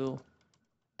to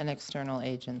an external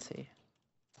agency.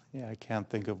 Yeah, I can't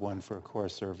think of one for a core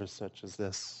service such as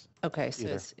this. Okay, so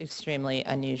it's extremely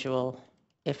unusual,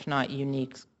 if not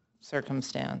unique,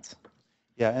 circumstance.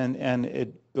 Yeah, and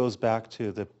it goes back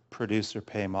to the producer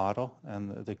pay model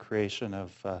and the creation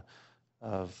of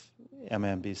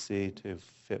MMBC to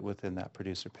fit within that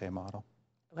producer pay model.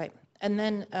 Okay, and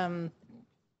then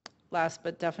last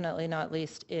but definitely not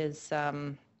least is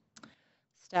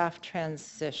staff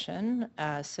transition.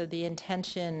 So the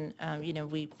intention,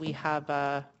 we have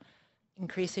a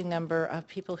increasing number of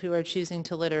people who are choosing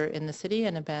to litter in the city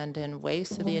and abandon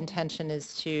waste. So the intention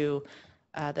is to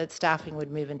that staffing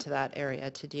would move into that area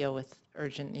to deal with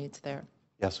urgent needs there.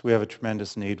 Yes, we have a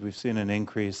tremendous need. We've seen an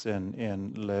increase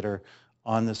in litter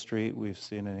on the street. We've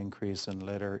seen an increase in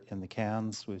litter in the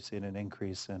cans. We've seen an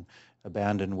increase in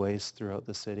abandoned waste throughout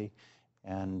the city.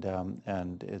 And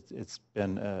it's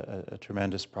been a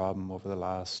tremendous problem over the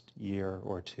last year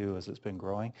or two as it's been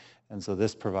growing. And so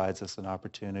this provides us an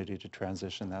opportunity to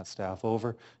transition that staff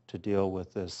over to deal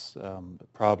with this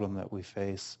problem that we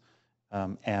face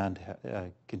and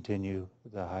continue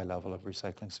the high level of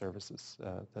recycling services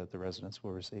that the residents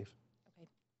will receive. Okay,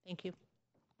 thank you.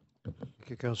 Thank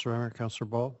you, Councillor Emmer. Councillor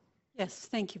Ball? Yes,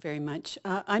 thank you very much.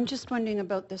 I'm just wondering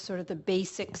about the sort of the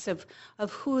basics of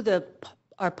who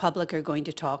our public are going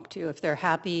to talk to. If they're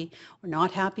happy or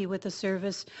not happy with the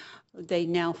service, they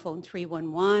now phone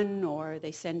 311 or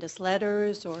they send us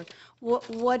letters, or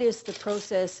what is the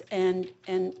process, and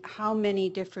how many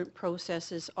different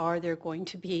processes are there going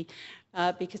to be?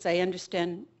 Because I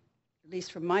understand, at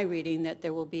least from my reading, that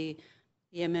there will be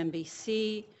the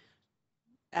MMBC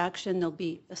action, there'll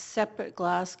be a separate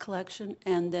glass collection,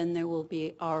 and then there will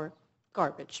be our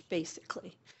garbage,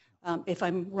 basically. If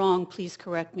I'm wrong, please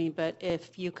correct me, but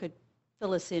if you could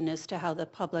fill us in as to how the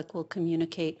public will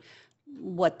communicate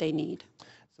what they need.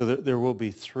 So there will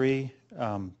be 3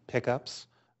 pickups.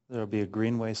 There will be a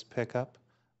green waste pickup,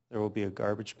 there will be a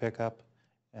garbage pickup,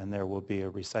 and there will be a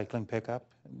recycling pickup.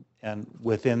 And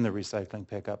within the recycling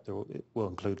pickup, it will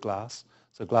include glass.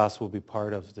 So glass will be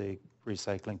part of the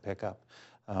recycling pickup.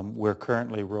 We're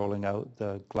currently rolling out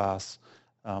the glass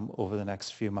over the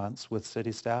next few months with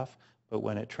city staff. But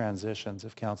when it transitions,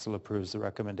 if council approves the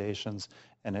recommendations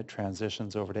and it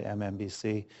transitions over to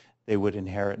MMBC, they would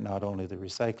inherit not only the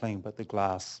recycling, but the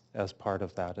glass as part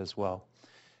of that as well.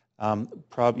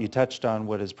 You touched on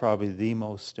what is probably the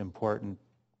most important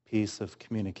piece of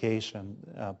communication,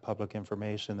 public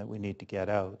information that we need to get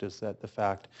out, is that the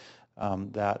fact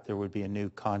that there would be a new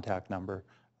contact number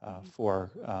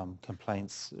for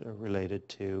complaints related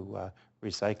to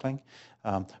recycling.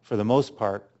 For the most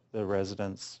part, the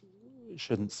residents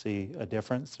shouldn't see a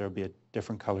difference. There'll be a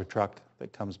different color truck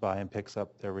that comes by and picks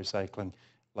up their recycling,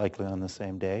 likely on the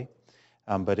same day.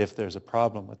 But if there's a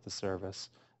problem with the service,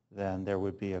 then there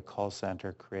would be a call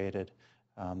center created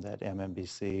that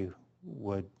MMBC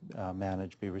would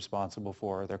manage, be responsible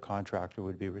for, or their contractor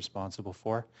would be responsible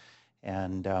for.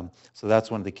 And so that's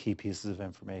one of the key pieces of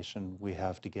information we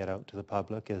have to get out to the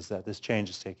public, is that this change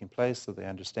is taking place so they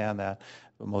understand that,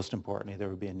 but most importantly, there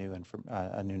would be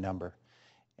a new number.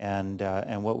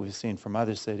 And what we've seen from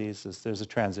other cities is there's a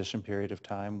transition period of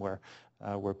time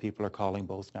where people are calling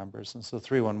both numbers. And so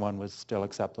 311 would still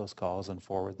accept those calls and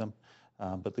forward them.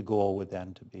 But the goal would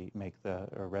then to be make the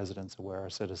residents aware, or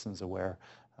citizens aware,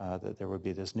 that there would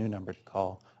be this new number to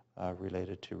call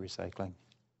related to recycling.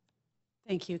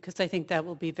 Thank you, because I think that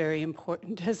will be very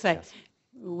important. As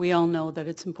we all know that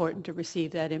it's important to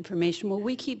receive that information. Will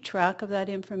we keep track of that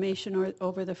information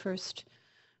over the first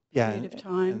period of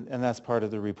time? And that's part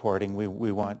of the reporting.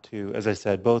 We want to, as I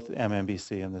said, both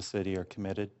MMBC and the city are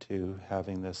committed to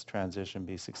having this transition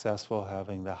be successful,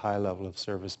 having the high level of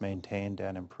service maintained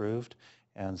and improved.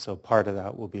 And so part of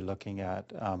that will be looking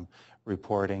at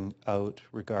reporting out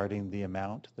regarding the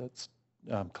amount that's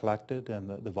collected and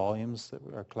the volumes that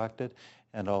are collected.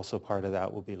 And also part of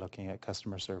that will be looking at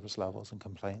customer service levels and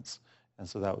complaints. And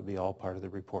so that would be all part of the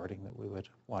reporting that we would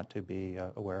want to be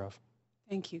aware of.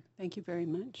 Thank you. Thank you very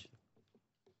much.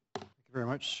 Thank you very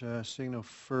much. Seeing no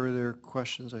further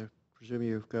questions, I presume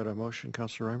you've got a motion,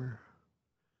 Councillor Reimer.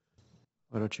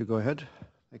 Why don't you go ahead?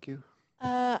 Thank you.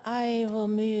 I will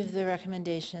move the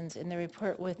recommendations in the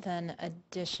report with an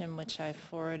addition which I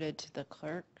forwarded to the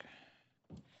clerk.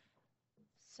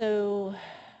 So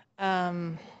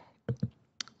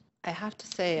I have to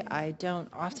say I don't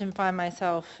often find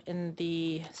myself in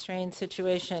the strange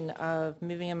situation of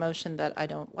moving a motion that I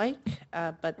don't like,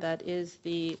 but that is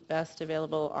the best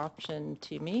available option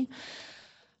to me.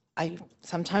 I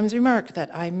sometimes remark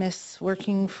that I miss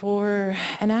working for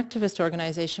an activist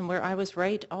organization where I was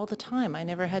right all the time. I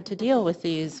never had to deal with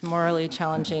these morally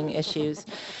challenging issues.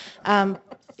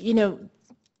 You know,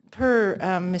 per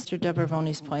Mr.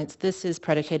 Dobrevony's points, this is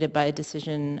predicated by a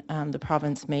decision the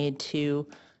province made to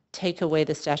take away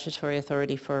the statutory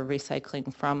authority for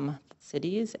recycling from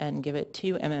cities and give it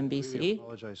to MMBC. I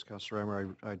apologize, Councillor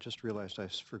Reimer. I just realized I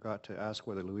forgot to ask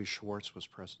whether Louise Schwartz was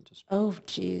present to speak. Oh,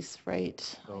 geez, right.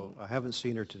 So I haven't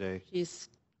seen her today. She's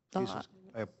not.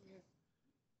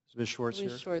 Is Ms. Schwartz here?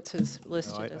 Louise Schwartz is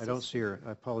listed. No, I don't see her.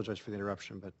 I apologize for the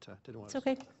interruption, but didn't want to. It's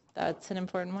okay. That's an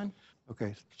important one.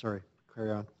 Okay, sorry.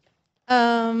 Carry on.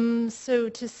 So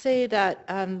to say that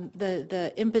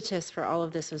the impetus for all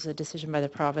of this was a decision by the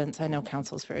province, I know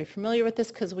council is very familiar with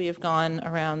this because we have gone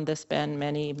around this bend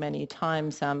many, many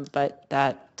times, but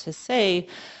that to say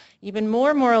even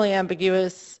more morally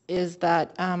ambiguous is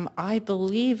that I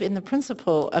believe in the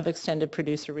principle of extended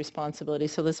producer responsibility.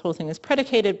 So this whole thing is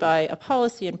predicated by a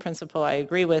policy and principle I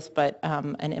agree with, but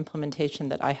an implementation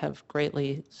that I have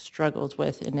greatly struggled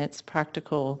with in its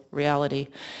practical reality.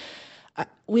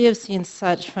 We have seen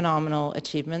such phenomenal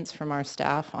achievements from our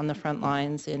staff on the front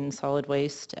lines in solid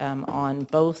waste on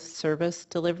both service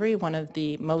delivery. One of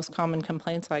the most common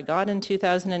complaints I got in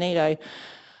 2008,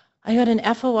 I got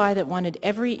an FOI that wanted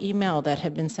every email that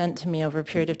had been sent to me over a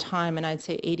period of time, and I'd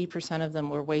say 80% of them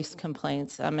were waste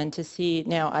complaints. And to see,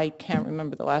 now I can't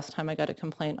remember the last time I got a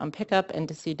complaint on pickup, and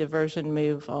to see diversion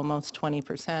move almost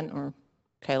 20%, or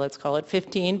okay, let's call it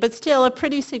 15, but still a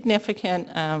pretty significant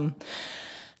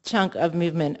chunk of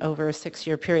movement over a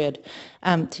 6-year period.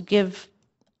 To give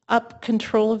up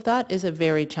control of that is a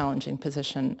very challenging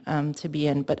position to be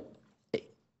in, but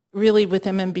really with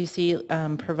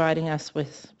MMBC providing us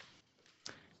with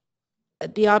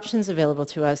the options available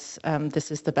to us, this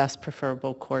is the best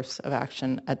preferable course of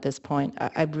action at this point.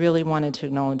 I really wanted to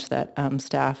acknowledge that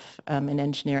staff in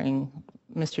engineering,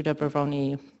 Mr.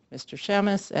 Dobrevony, Mr.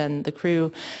 Shamus, and the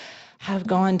crew have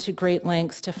gone to great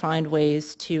lengths to find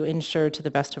ways to ensure to the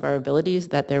best of our abilities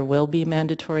that there will be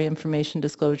mandatory information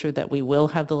disclosure, that we will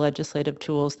have the legislative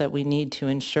tools that we need to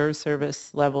ensure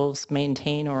service levels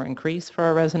maintain or increase for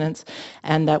our residents,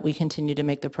 and that we continue to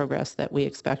make the progress that we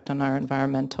expect on our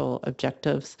environmental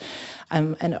objectives.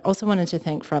 And I also wanted to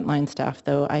thank frontline staff,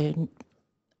 though.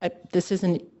 If this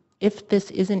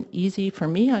isn't easy for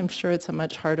me, I'm sure it's a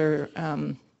much harder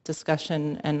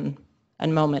discussion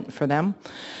and moment for them.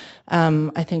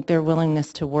 I think their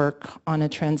willingness to work on a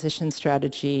transition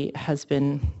strategy has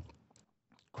been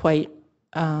quite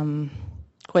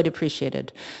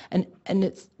appreciated, and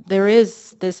there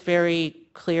is this very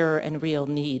clear and real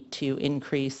need to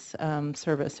increase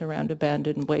service around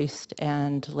abandoned waste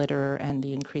and litter and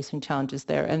the increasing challenges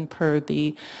there. And per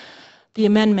the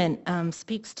amendment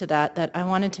speaks to that I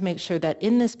wanted to make sure that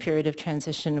in this period of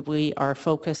transition, we are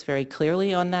focused very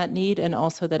clearly on that need, and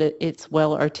also that it's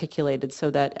well articulated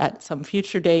so that at some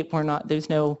future date, there's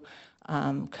no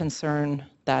concern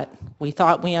that we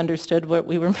thought we understood what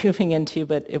we were moving into,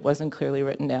 but it wasn't clearly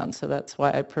written down. So that's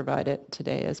why I provide it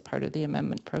today as part of the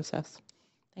amendment process.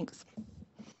 Thanks.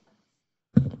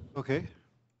 Okay.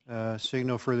 Seeing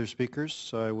no further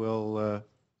speakers, I will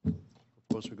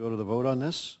propose we go to the vote on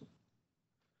this.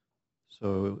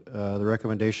 So the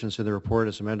recommendations in the report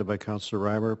is amended by Councillor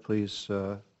Reimer. Please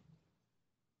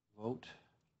vote.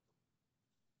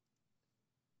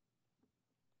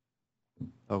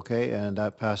 Okay, and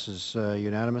that passes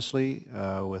unanimously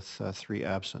with 3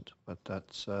 absent. But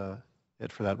that's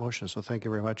it for that motion. So thank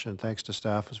you very much, and thanks to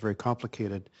staff. It's a very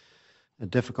complicated and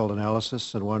difficult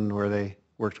analysis, and one where they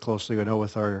worked closely, I know,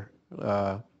 with our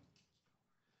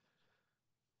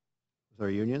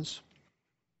unions.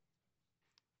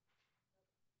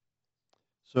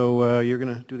 So you're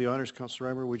going to do the honors,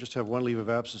 Councillor Reimer. We just have 1 leave of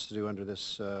absence to do under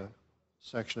this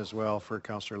section as well for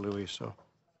Councillor Louis.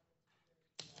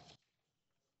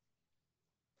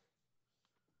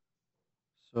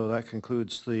 So that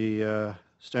concludes the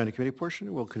standing committee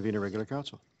portion. We'll convene a regular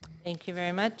council. Thank you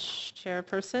very much,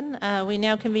 Chairperson. We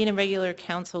now convene a regular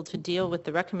council to deal with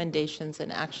the recommendations and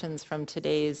actions from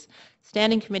today's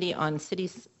Standing Committee on City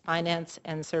Finance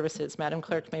and Services. Madam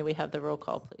Clerk, may we have the roll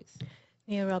call, please?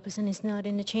 Mayor Robertson is not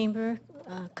in the chamber.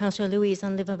 Councillor Louis is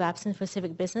on leave of absence for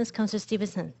civic business. Councillor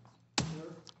Stevenson. Here.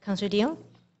 Councillor Deal.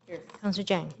 Here. Councillor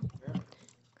Jang. Here.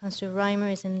 Councillor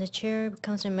Reimer is in the chair.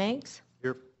 Councillor Meigs.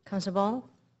 Here. Councillor Ball.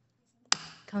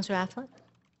 Councillor Affleck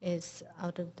is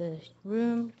out of the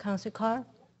room. Councillor Carr.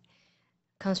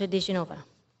 Councillor DeGenova.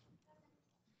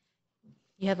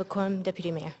 You have a quorum,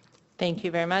 Deputy Mayor. Thank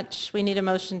you very much. We need a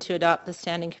motion to adopt the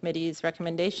Standing Committee's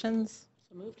recommendations.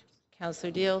 So moved.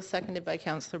 Councillor Deal, seconded by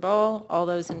Councillor Ball. All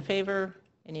those in favor?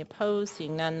 Any opposed?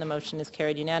 Seeing none, the motion is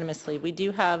carried unanimously. We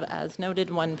do have, as noted,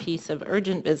 1 piece of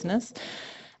urgent business,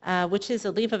 which is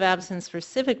a leave of absence for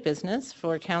civic business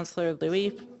for Councillor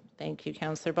Louis. Thank you,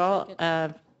 Councillor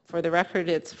Ball. For the record,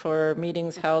 it's for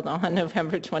meetings held on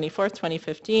November 24th,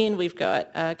 2015. We've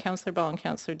got Councillor Ball and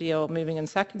Councillor Deal moving and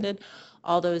seconded.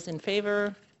 All those in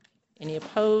favor? Any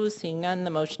opposed? Seeing none,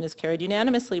 the motion is carried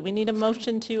unanimously. We need a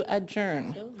motion to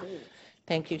adjourn.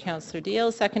 Thank you, Councillor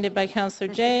Deal, seconded by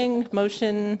Councillor Jang.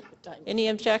 Motion, any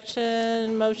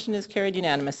objection? Motion is carried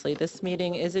unanimously. This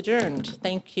meeting is adjourned.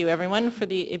 Thank you, everyone, for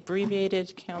the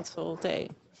abbreviated council day.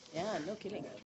 Yeah, no kidding.